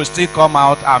people will still come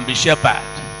out and be shepherded.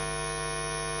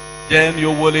 Then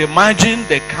you will imagine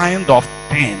the kind of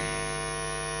thing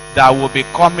that will be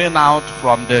coming out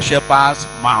from the shepherd's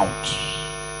mouth.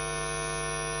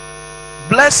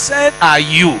 Blessed are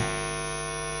you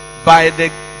by the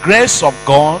grace of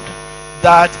God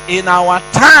that in our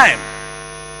time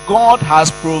God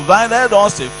has provided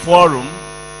us a forum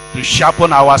to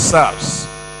sharpen ourselves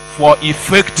for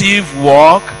effective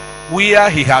work where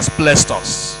He has blessed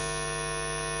us.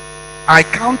 I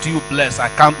count you blessed. I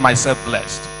count myself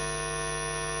blessed.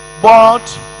 But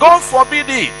God forbid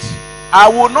it. I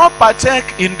will not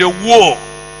partake in the woe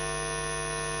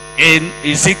in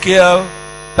Ezekiel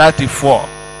 34.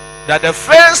 That the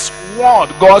first word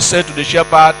God said to the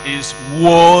shepherd is,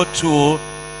 woe to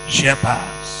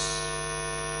shepherds.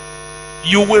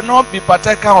 You will not be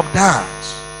partaker of that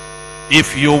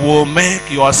if you will make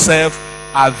yourself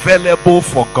available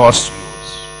for God's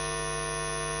use.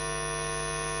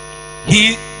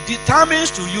 He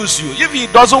determines to use you. If He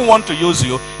doesn't want to use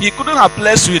you, He couldn't have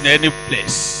placed you in any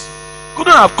place.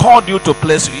 Couldn't have called you to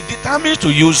place you. He determines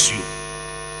to use you.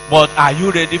 But are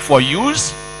you ready for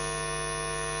use?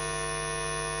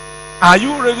 Are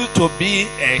you ready to be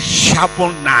a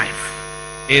sharpened knife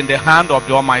in the hand of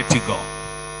the Almighty God?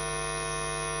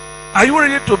 Are you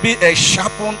ready to be a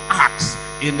sharpened axe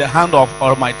in the hand of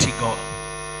Almighty God?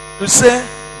 To say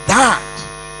that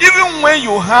even when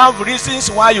you have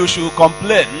reasons why you should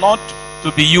complain not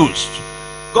to be used,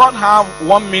 God have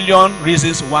 1,000,000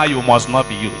 reasons why you must not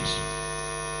be used.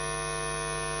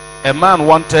 A man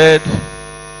wanted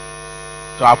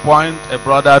to appoint a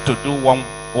brother to do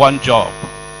one job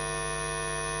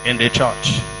in the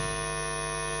church.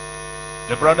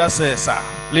 The brother says, sir,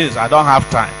 please, I don't have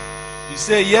time. He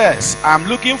said, yes, I'm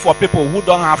looking for people who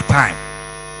don't have time.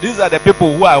 These are the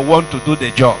people who I want to do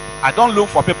the job. I don't look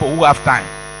for people who have time.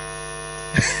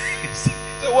 He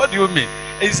said, what do you mean?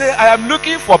 He said, I am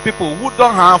looking for people who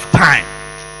don't have time.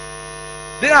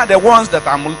 They are the ones that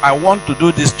I want to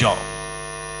do this job.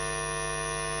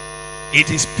 It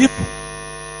is people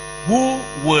who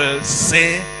will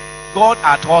say, God,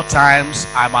 at all times,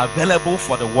 I'm available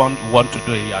for the one you want to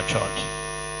do in your church.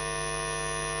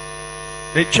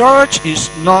 The church is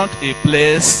not a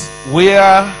place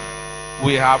where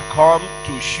we have come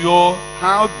to show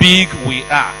how big we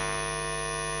are,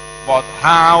 but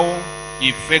how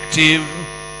effective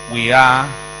we are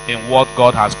in what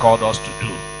God has called us to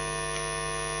do.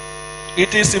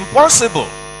 It is impossible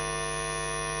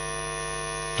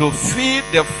to feed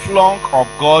the flock of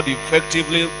God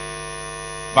effectively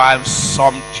by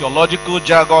some theological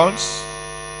jargons,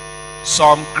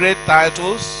 some great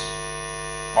titles,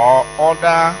 or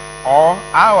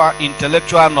our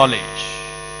intellectual knowledge.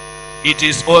 It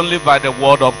is only by the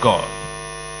word of God.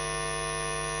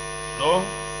 No?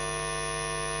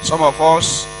 Some of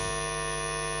us,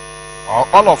 or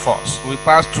all of us, we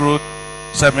pass through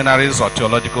seminaries or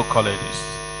theological colleges.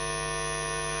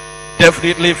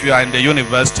 Definitely, if you are in the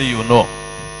university, you know.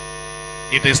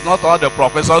 It is not all the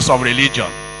professors of religion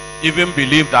even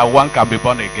believe that one can be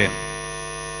born again.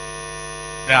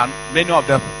 Many of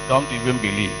them don't even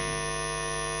believe.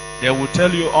 They will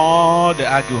tell you all the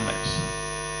arguments.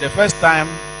 The first time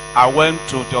I went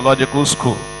to theological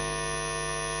school,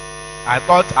 I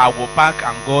thought I would pack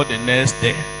and go the next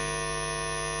day.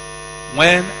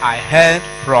 When I heard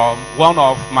from one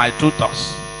of my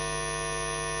tutors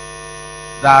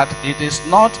that it is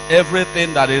not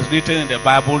everything that is written in the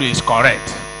Bible is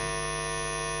correct,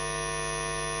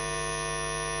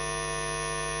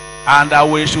 and that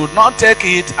we should not take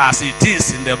it as it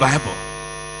is in the Bible.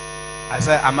 I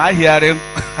said, am I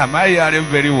hearing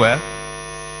very well?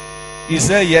 He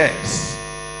said, yes.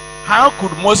 How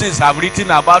could Moses have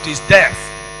written about his death?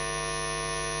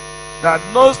 That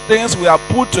those things were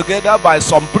put together by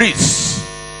some priests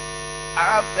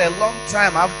after a long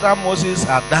time after Moses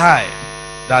had died,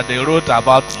 that they wrote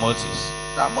about Moses.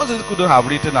 That Moses couldn't have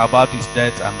written about his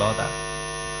death and all that.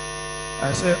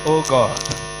 I said, oh God,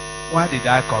 why did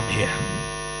I come here?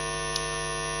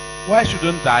 Why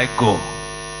shouldn't I go?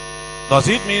 Does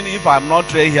it mean if I'm not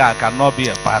trained here, I cannot be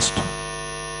a pastor?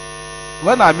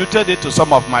 When I muted it to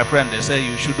some of my friends, they say,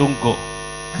 you shouldn't go.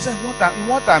 I said,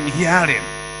 what I'm hearing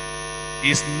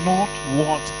is not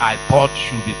what I thought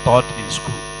should be taught in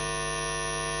school.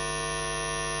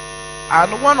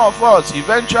 And one of us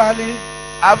eventually,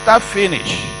 after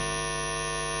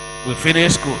we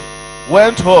finished school,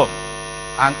 went home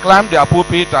and climbed their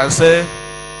pulpit and said,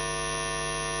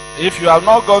 if you have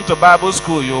not gone to Bible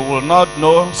school, you will not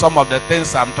know some of the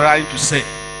things I'm trying to say.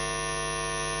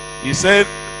 He said,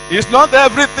 it's not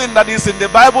everything that is in the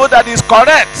Bible that is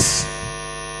correct.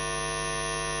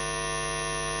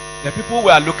 The people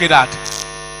were looking at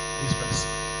this person.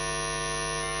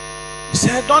 He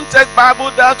said, don't take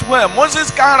Bible that way.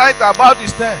 Moses can't write about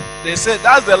his day. They said,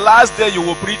 that's the last day you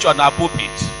will preach on our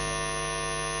pulpit.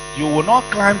 You will not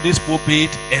climb this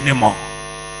pulpit anymore.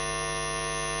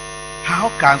 How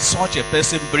can such a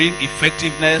person bring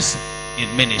effectiveness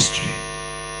in ministry?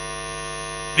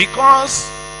 Because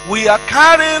we are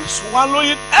carrying,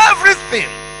 swallowing everything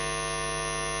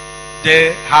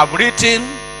they have written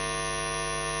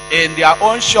in their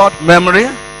own short memory,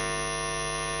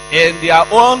 in their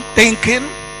own thinking,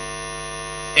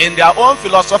 in their own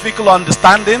philosophical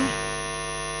understanding,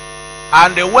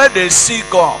 and the way they see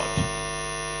God.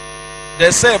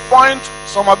 They say,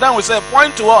 some of them will say,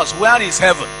 point to us, where is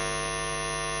heaven?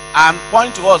 And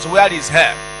point to us, where is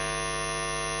hell?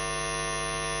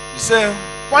 You say,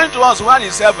 point to us, where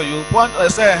is heaven? You point,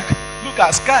 say, look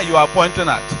at sky you are pointing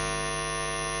at.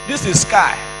 This is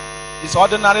sky. It's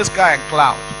ordinary sky and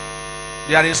cloud.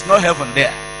 There is no heaven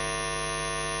there.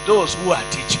 Those who are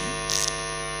teaching.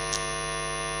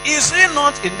 Is it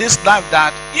not in this life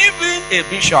that even a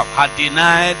bishop had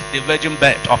denied the virgin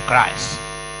birth of Christ?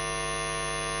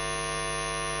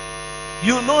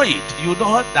 You know it. You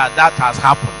know that has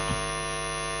happened.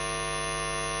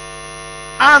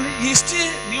 And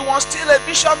he was still a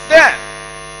bishop then.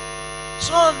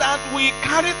 So that we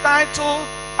carry title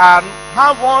and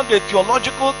have all the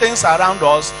theological things around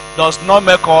us does not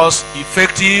make us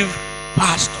effective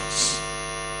pastors.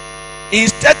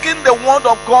 He's taking the word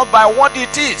of God by what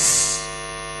it is,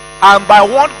 and by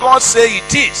what God say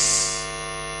it is.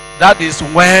 That is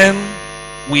when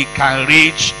we can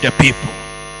reach the people.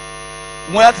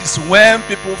 That is when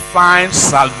people find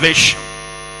salvation.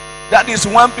 That is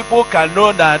when people can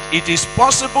know that it is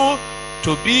possible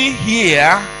to be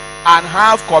here and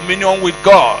have communion with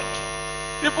God.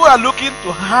 People are looking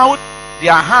to how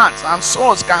their hearts and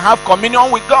souls can have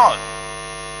communion with God.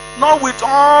 Not with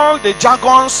all the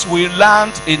jargons we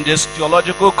learned in this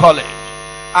theological college.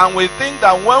 And we think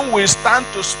that when we stand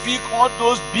to speak all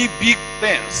those big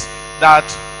things, that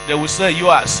they will say, you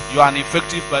are an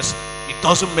effective person. It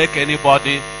doesn't make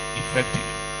anybody effective.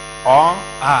 Or,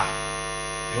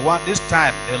 this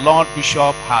time the Lord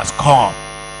Bishop has come.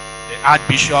 The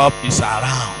Archbishop is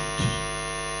around.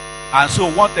 And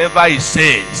so whatever he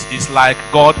says is like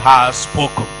God has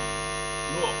spoken.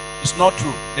 No, it's not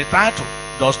true. The title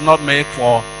does not make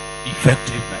for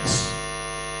effectiveness.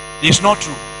 It's not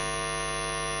true.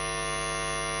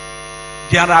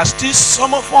 There are still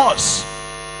some of us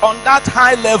on that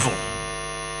high level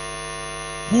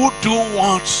who do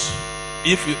what,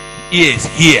 if your ears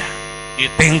hear,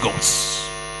 it tingles.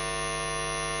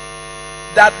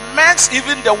 That makes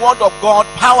even the word of God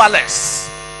powerless.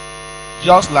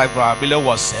 Just like Brother Billy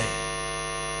was saying.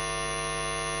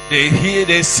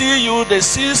 They see you, they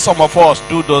see some of us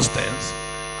do those things.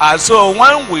 And so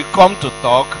when we come to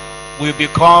talk, we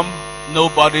become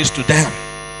nobodies to them.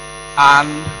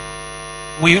 And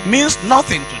we means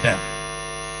nothing to them.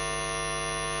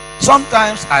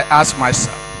 Sometimes I ask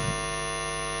myself,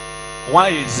 why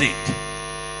is it?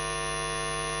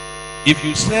 If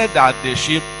you said that the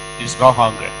sheep is not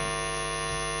hungry,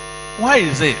 why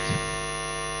is it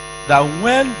that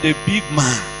when the big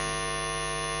man,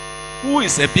 who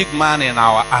is a big man in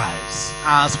our eyes,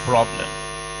 has problem,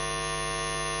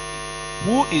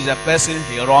 who is the person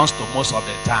he runs to most of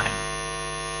the time?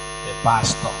 The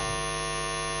pastor.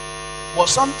 But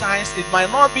sometimes it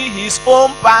might not be his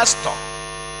own pastor.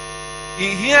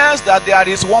 He hears that there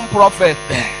is one prophet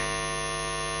there,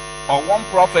 or one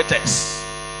prophetess.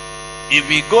 If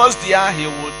he goes there, he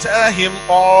will tell him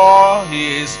all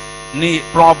his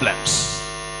problems.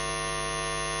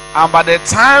 And by the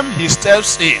time he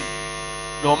steps in,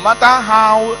 no matter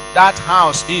how that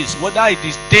house is, whether it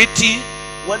is dirty,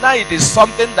 whether it is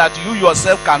something that you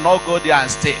yourself cannot go there and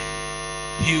stay,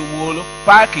 he will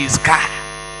park his car.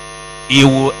 He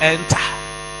will enter.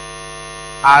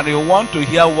 And he want to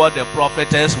hear what the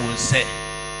prophetess will say.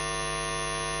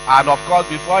 And of course,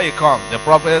 before he comes, the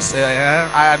prophet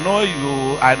says, I know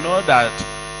you, I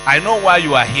know why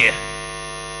you are here.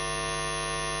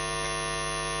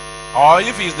 Or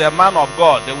if he's the man of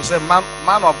God, they will say,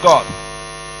 man of God,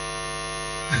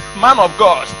 man of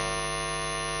God.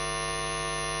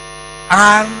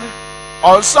 And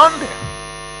on Sunday,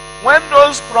 when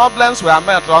those problems were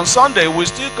met, on Sunday we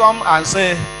still come and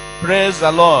say, praise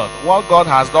the Lord, what God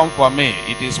has done for me,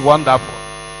 it is wonderful.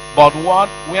 But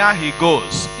where he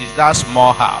goes is that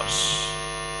small house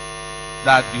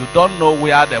that you don't know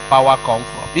where the power comes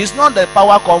from. It's not the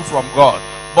power comes from God,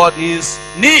 but his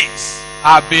needs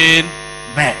are being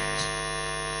met.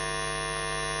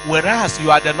 Whereas you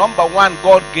are the number one,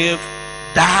 God gave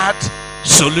that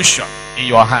solution in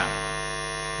your hand.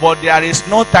 But there is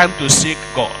no time to seek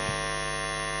God.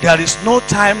 There is no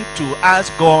time to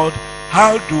ask God,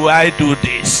 how do I do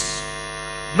this?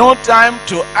 No time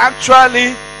to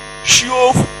actually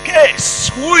showcase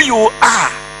who you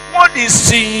are, what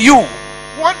is in you,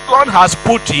 what God has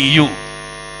put in you.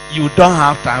 You don't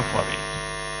have time for it.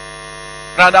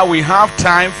 Rather, we have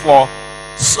time for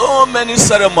so many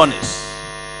ceremonies.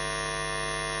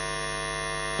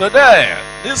 Today,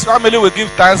 this family will give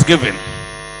thanksgiving.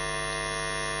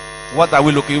 What are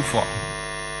we looking for?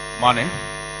 Money.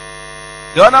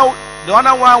 The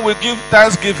other one will give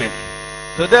thanksgiving.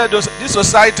 Today, this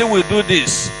society will do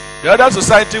this. The other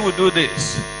society will do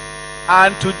this.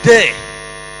 And today,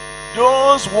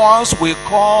 those ones we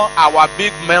call our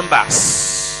big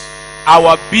members.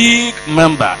 Our big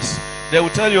members. They will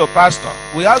tell you, Pastor,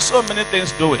 we have so many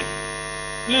things doing.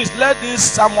 Please, let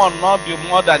this sermon not be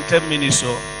more than 10 minutes.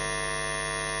 So,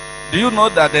 do you know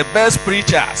that the best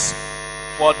preachers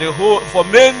for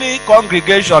many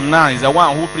congregations now is the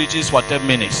one who preaches for 10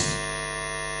 minutes?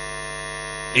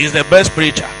 He's the best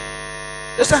preacher.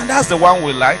 They say that's the one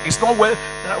we like. It's not well.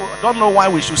 I don't know why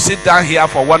we should sit down here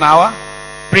for 1 hour.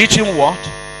 Preaching what?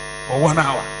 For 1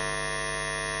 hour.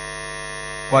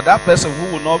 But that person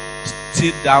who will not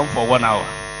sit down for 1 hour,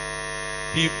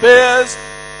 he pays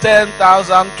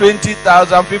 10,000,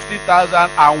 20,000,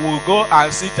 50,000 and will go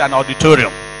and sit in an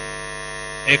auditorium.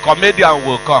 A comedian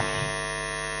will come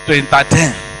to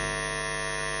entertain.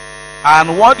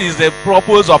 And what is the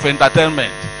purpose of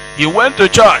entertainment? He went to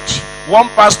church. One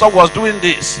pastor was doing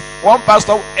this. One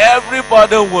pastor,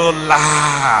 everybody will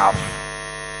laugh.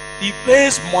 He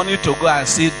pays money to go and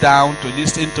sit down to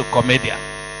listen to comedian.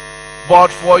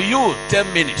 But for you,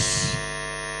 10 minutes.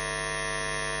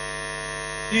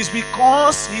 It's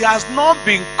because he has not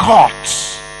been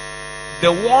caught.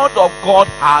 The word of God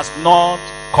has not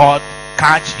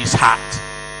catch his heart.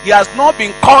 He has not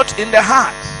been caught in the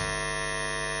heart.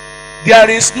 There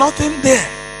is nothing there.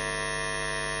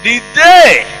 The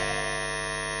day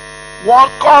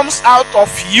what comes out of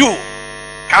you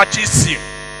catches him,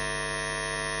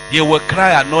 he will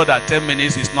cry and know that 10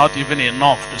 minutes is not even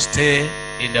enough to stay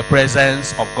in the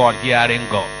presence of God, hearing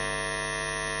God.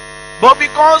 But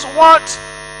because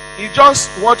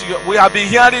we have been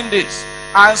hearing this,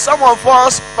 and some of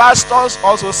us pastors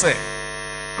also say,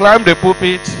 climb the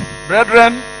pulpit,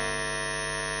 brethren,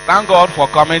 thank God for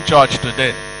coming church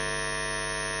today.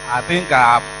 I think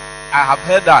I have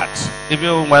heard that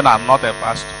even when I'm not a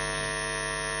pastor.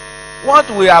 What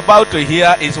we are about to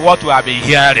hear is what we have been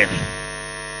hearing.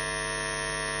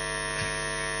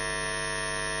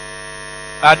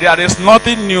 And there is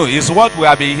nothing new. It's what we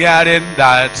have been hearing,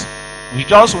 that we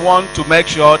just want to make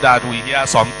sure that we hear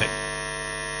something.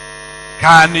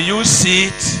 Can you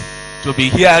sit to be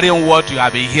hearing what you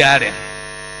have been hearing?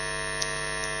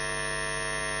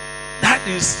 That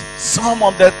is some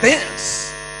of the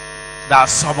things that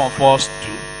some of us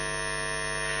do.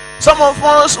 Some of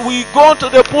us, we go to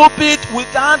the pulpit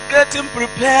without getting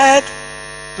prepared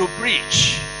to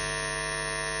preach.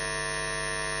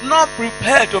 Not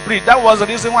prepared to preach. That was the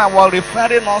reason why I was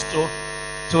referring us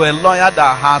to a lawyer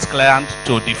that has client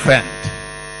to defend.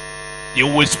 He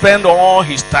will spend all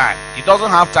his time. He doesn't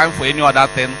have time for any other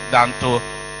thing than to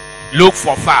look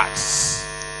for facts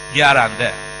here and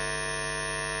there.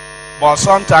 But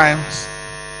sometimes,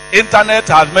 internet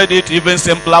has made it even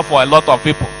simpler for a lot of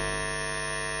people.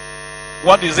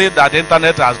 What is it that the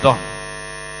internet has done?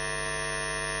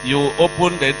 You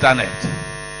open the internet.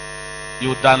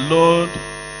 You download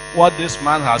what this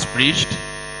man has preached,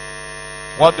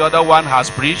 what the other one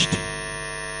has preached,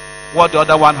 what the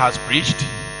other one has preached.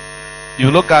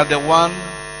 You look at the one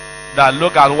that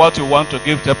look at what you want to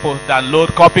give people, download,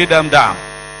 copy them down.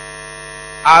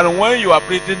 And when you are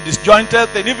preaching disjointed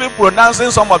things, even pronouncing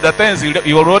some of the things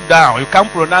you wrote down, you can't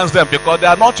pronounce them because they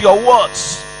are not your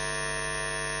words.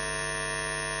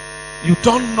 You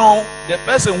don't know the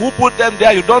person who put them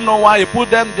there. You don't know why he put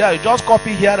them there. You just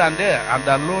copy here and there and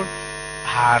download.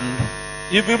 And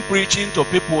even preaching to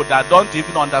people that don't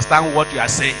even understand what you are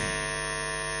saying.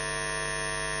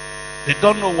 They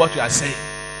don't know what you are saying.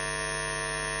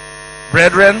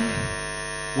 Brethren,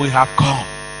 we have come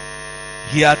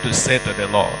here to say to the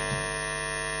Lord,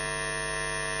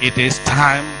 it is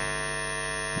time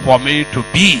for me to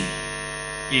be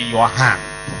in your hand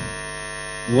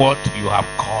what you have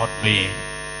called me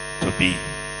to be.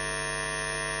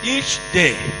 Each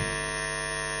day,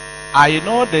 I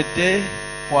know the day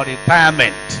for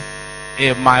retirement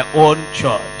in my own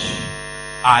church.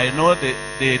 I know the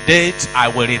date I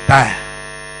will retire.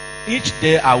 Each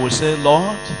day I will say,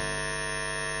 Lord,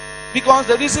 because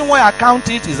the reason why I count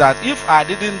it is that if I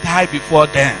didn't die before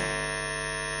then,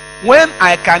 when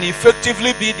I can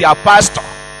effectively be their pastor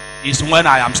is when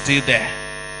I am still there.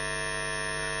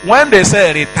 When they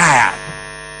say retired,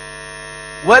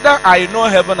 whether I know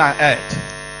heaven and earth,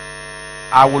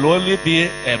 I will only be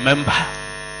a member.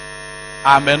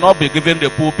 I may not be given the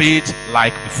pulpit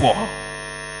like before.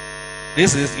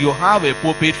 This is, you have a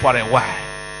pulpit for a while.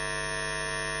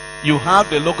 You have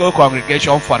the local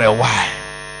congregation for a while.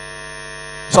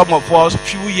 Some of us,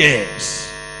 few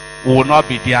years, will not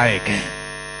be there again.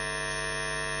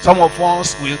 Some of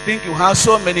us will think you have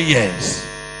so many years,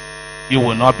 you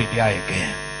will not be there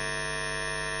again.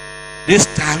 This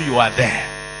time you are there.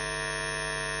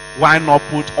 Why not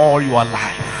put all your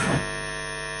life?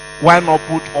 Why not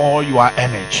put all your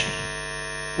energy?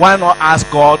 Why not ask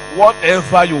God,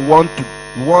 whatever you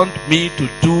want me to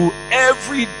do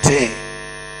every day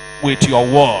with your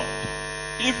word?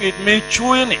 If it means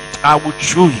chewing it, I will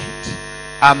chew it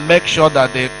and make sure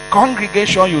that the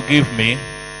congregation you give me,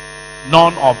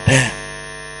 none of them.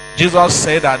 Jesus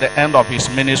said at the end of his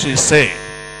ministry, said,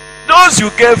 those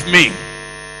you gave me,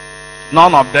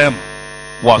 none of them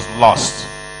was lost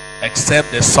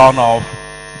except the son of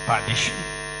perdition.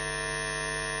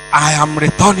 I am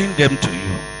returning them to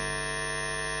you.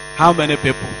 How many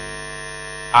people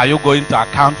are you going to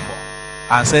account for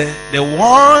and say, the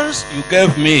ones you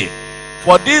gave me,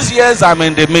 for these years I'm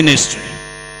in the ministry,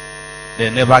 they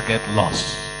never get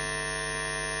lost.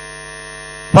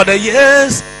 For the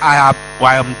years I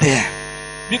am there.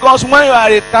 Because when you are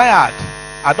retired,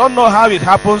 I don't know how it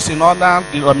happens in other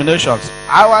denominations.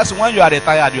 When you are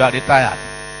retired, you are retired.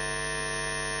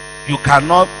 You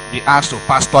cannot be asked to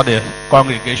pastor the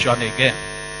congregation again.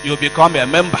 You become a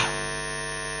member.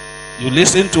 You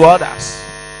listen to others.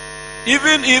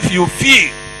 Even if you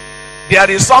feel there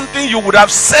is something you would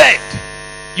have said,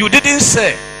 you didn't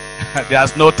say,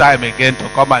 there's no time again to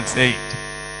come and say it.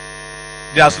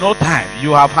 There's no time.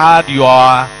 You have had your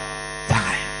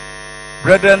time.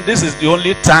 Brethren, this is the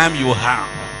only time you have.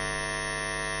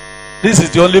 This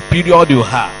is the only period you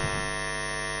have.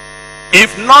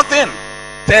 If nothing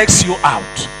takes you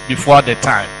out before the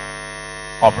time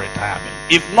of retirement,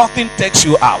 if nothing takes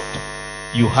you out,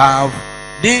 you have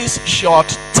this short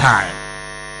time.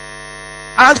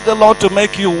 Ask the Lord to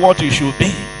make you what you should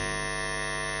be.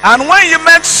 And when he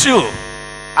makes you,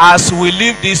 as we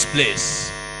leave this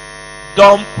place,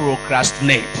 don't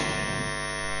procrastinate.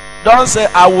 Don't say,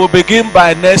 I will begin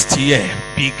by next year.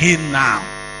 Begin now.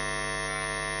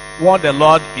 What the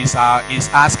Lord is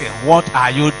asking, what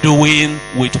are you doing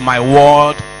with my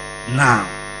word now?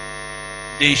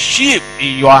 The sheep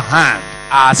in your hand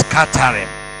are scattering.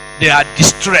 They are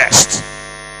distressed.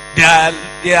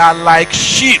 They are like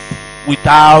sheep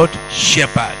without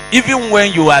shepherd. Even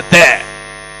when you are there,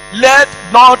 let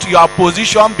not your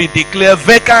position be declared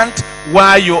vacant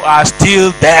while you are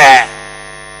still there.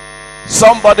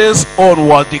 Somebody's own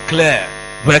was declared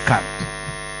vacant.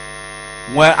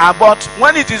 But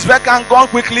when it is vacant, go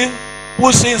quickly,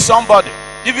 push in somebody,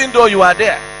 even though you are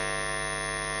there.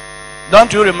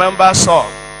 Don't you remember Saul?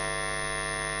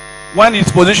 When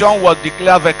his position was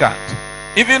declared vacant,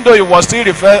 even though he was still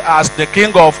referred as the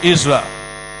king of Israel,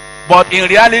 but in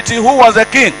reality, who was the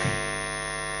king?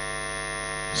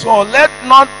 So let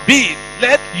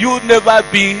you never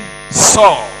be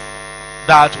Saul,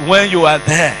 that when you are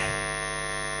there,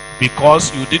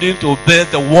 because you didn't obey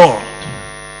the word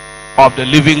of the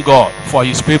living God for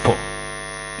his people,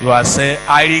 you are saying,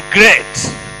 I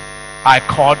regret I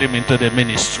called him into the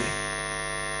ministry.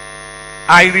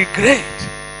 I regret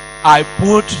I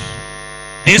put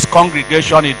this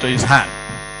congregation into his hand.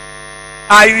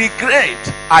 I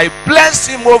regret I blessed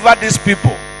him over these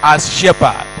people as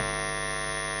shepherd,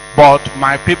 but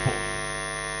my people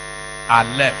are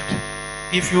left.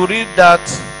 If you read that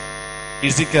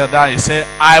Ezekiel, that he said,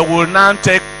 I will now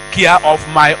take care of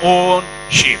my own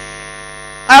sheep.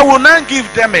 I will not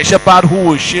give them a shepherd who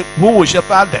will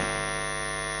shepherd them.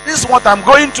 This is what I'm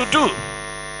going to do.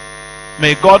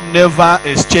 May God never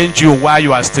exchange you while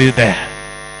you are still there.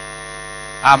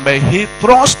 And may he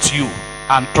trust you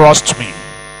and trust me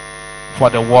for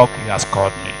the work he has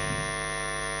called me.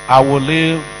 I will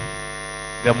leave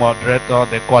the moderator,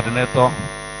 the coordinator,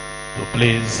 to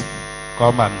please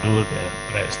come and do the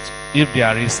rest. If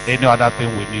there is any other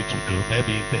thing we need to do,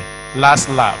 maybe in the last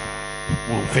lap,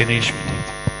 we'll finish with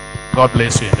it. God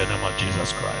bless you in the name of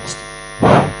Jesus Christ.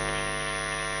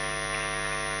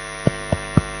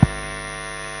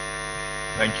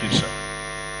 Thank you, sir.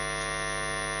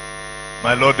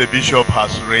 My Lord, the Bishop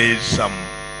has raised some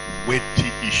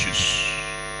weighty issues.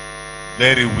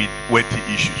 Very weighty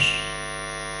issues.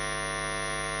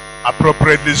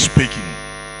 Appropriately speaking,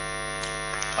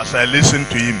 as I listened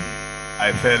to him,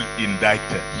 I felt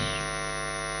indicted.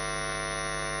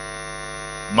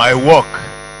 My work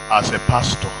as a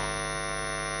pastor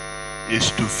is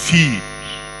to feed,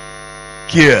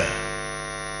 care,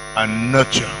 and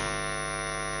nurture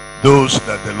those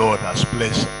that the Lord has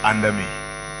placed under me.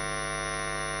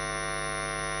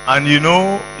 And you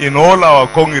know, in all our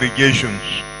congregations,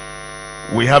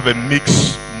 we have a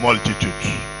mixed multitude.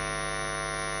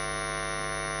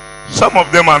 Some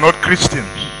of them are not Christians.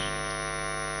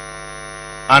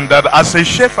 And that as a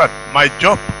shepherd, my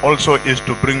job also is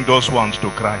to bring those ones to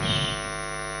Christ.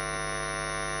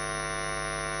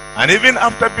 And even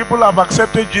after people have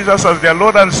accepted Jesus as their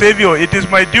Lord and Savior, it is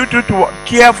my duty to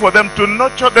care for them, to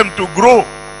nurture them, to grow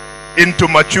into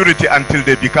maturity until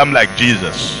they become like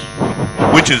Jesus,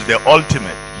 which is the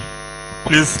ultimate.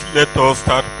 Please let us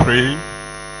start praying.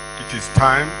 It is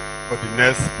time for the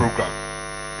next program.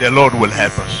 The Lord will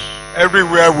help us.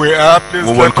 Everywhere we are, please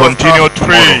we will continue to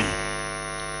pray.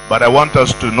 But I want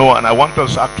us to know, and I want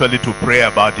us actually to pray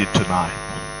about it tonight.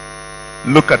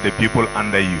 Look at the people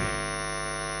under you.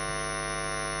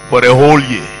 For a whole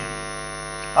year,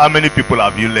 how many people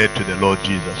have you led to the Lord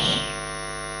Jesus?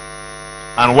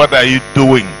 And what are you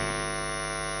doing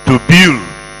to build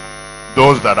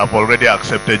those that have already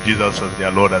accepted Jesus as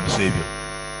their Lord and Savior?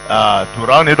 To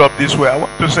round it up this way, I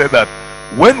want to say that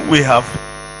when we have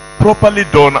properly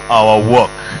done our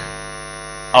work,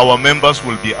 our members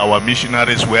will be our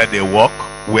missionaries where they work,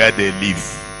 where they live.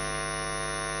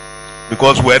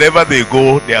 Because wherever they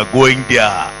go, they are going there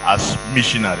as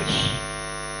missionaries.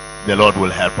 The Lord will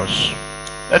help us.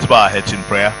 Let's bow our heads in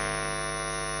prayer.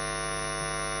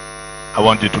 I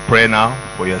want you to pray now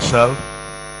for yourself.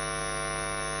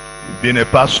 You've been a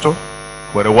pastor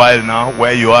for a while now.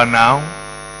 Where you are now,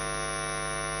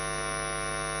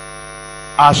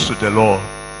 ask the Lord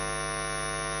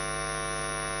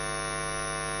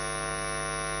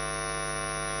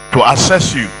to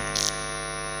assess you.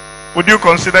 Would you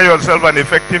consider yourself an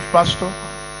effective pastor?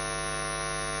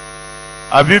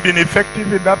 Have you been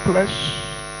effective in that place?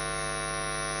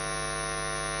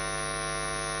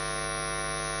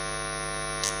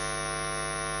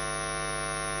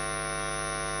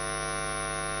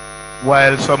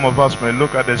 While some of us may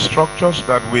look at the structures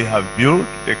that we have built,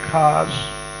 the cars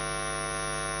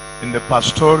in the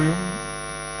pastorium,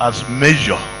 as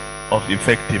measure of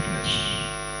effectiveness.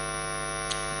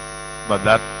 But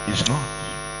that is not.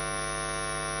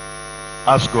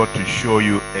 Ask God to show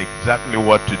you exactly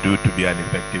what to do to be an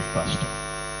effective pastor.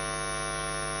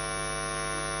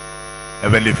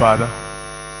 Heavenly Father,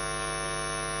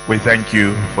 we thank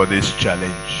you for this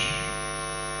challenge.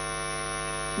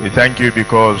 We thank you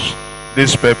because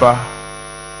this paper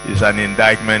is an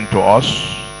indictment to us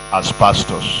as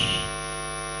pastors.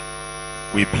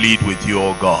 We plead with you,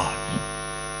 O God,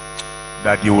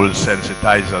 that you will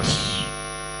sensitize us,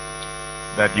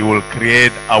 that you will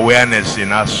create awareness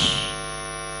in us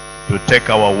to take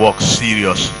our work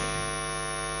seriously.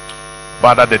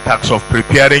 Father, the task of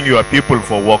preparing your people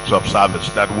for works of service,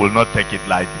 that will not take it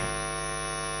lightly.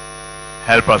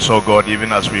 Help us, O God,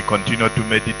 even as we continue to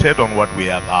meditate on what we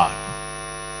have heard.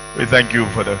 We thank you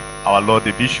for our Lord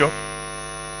the Bishop.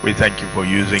 We thank you for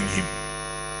using him.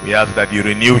 We ask that you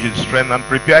renew his strength and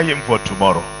prepare him for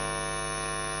tomorrow.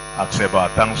 Accept our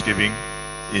thanksgiving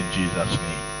in Jesus'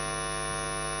 name.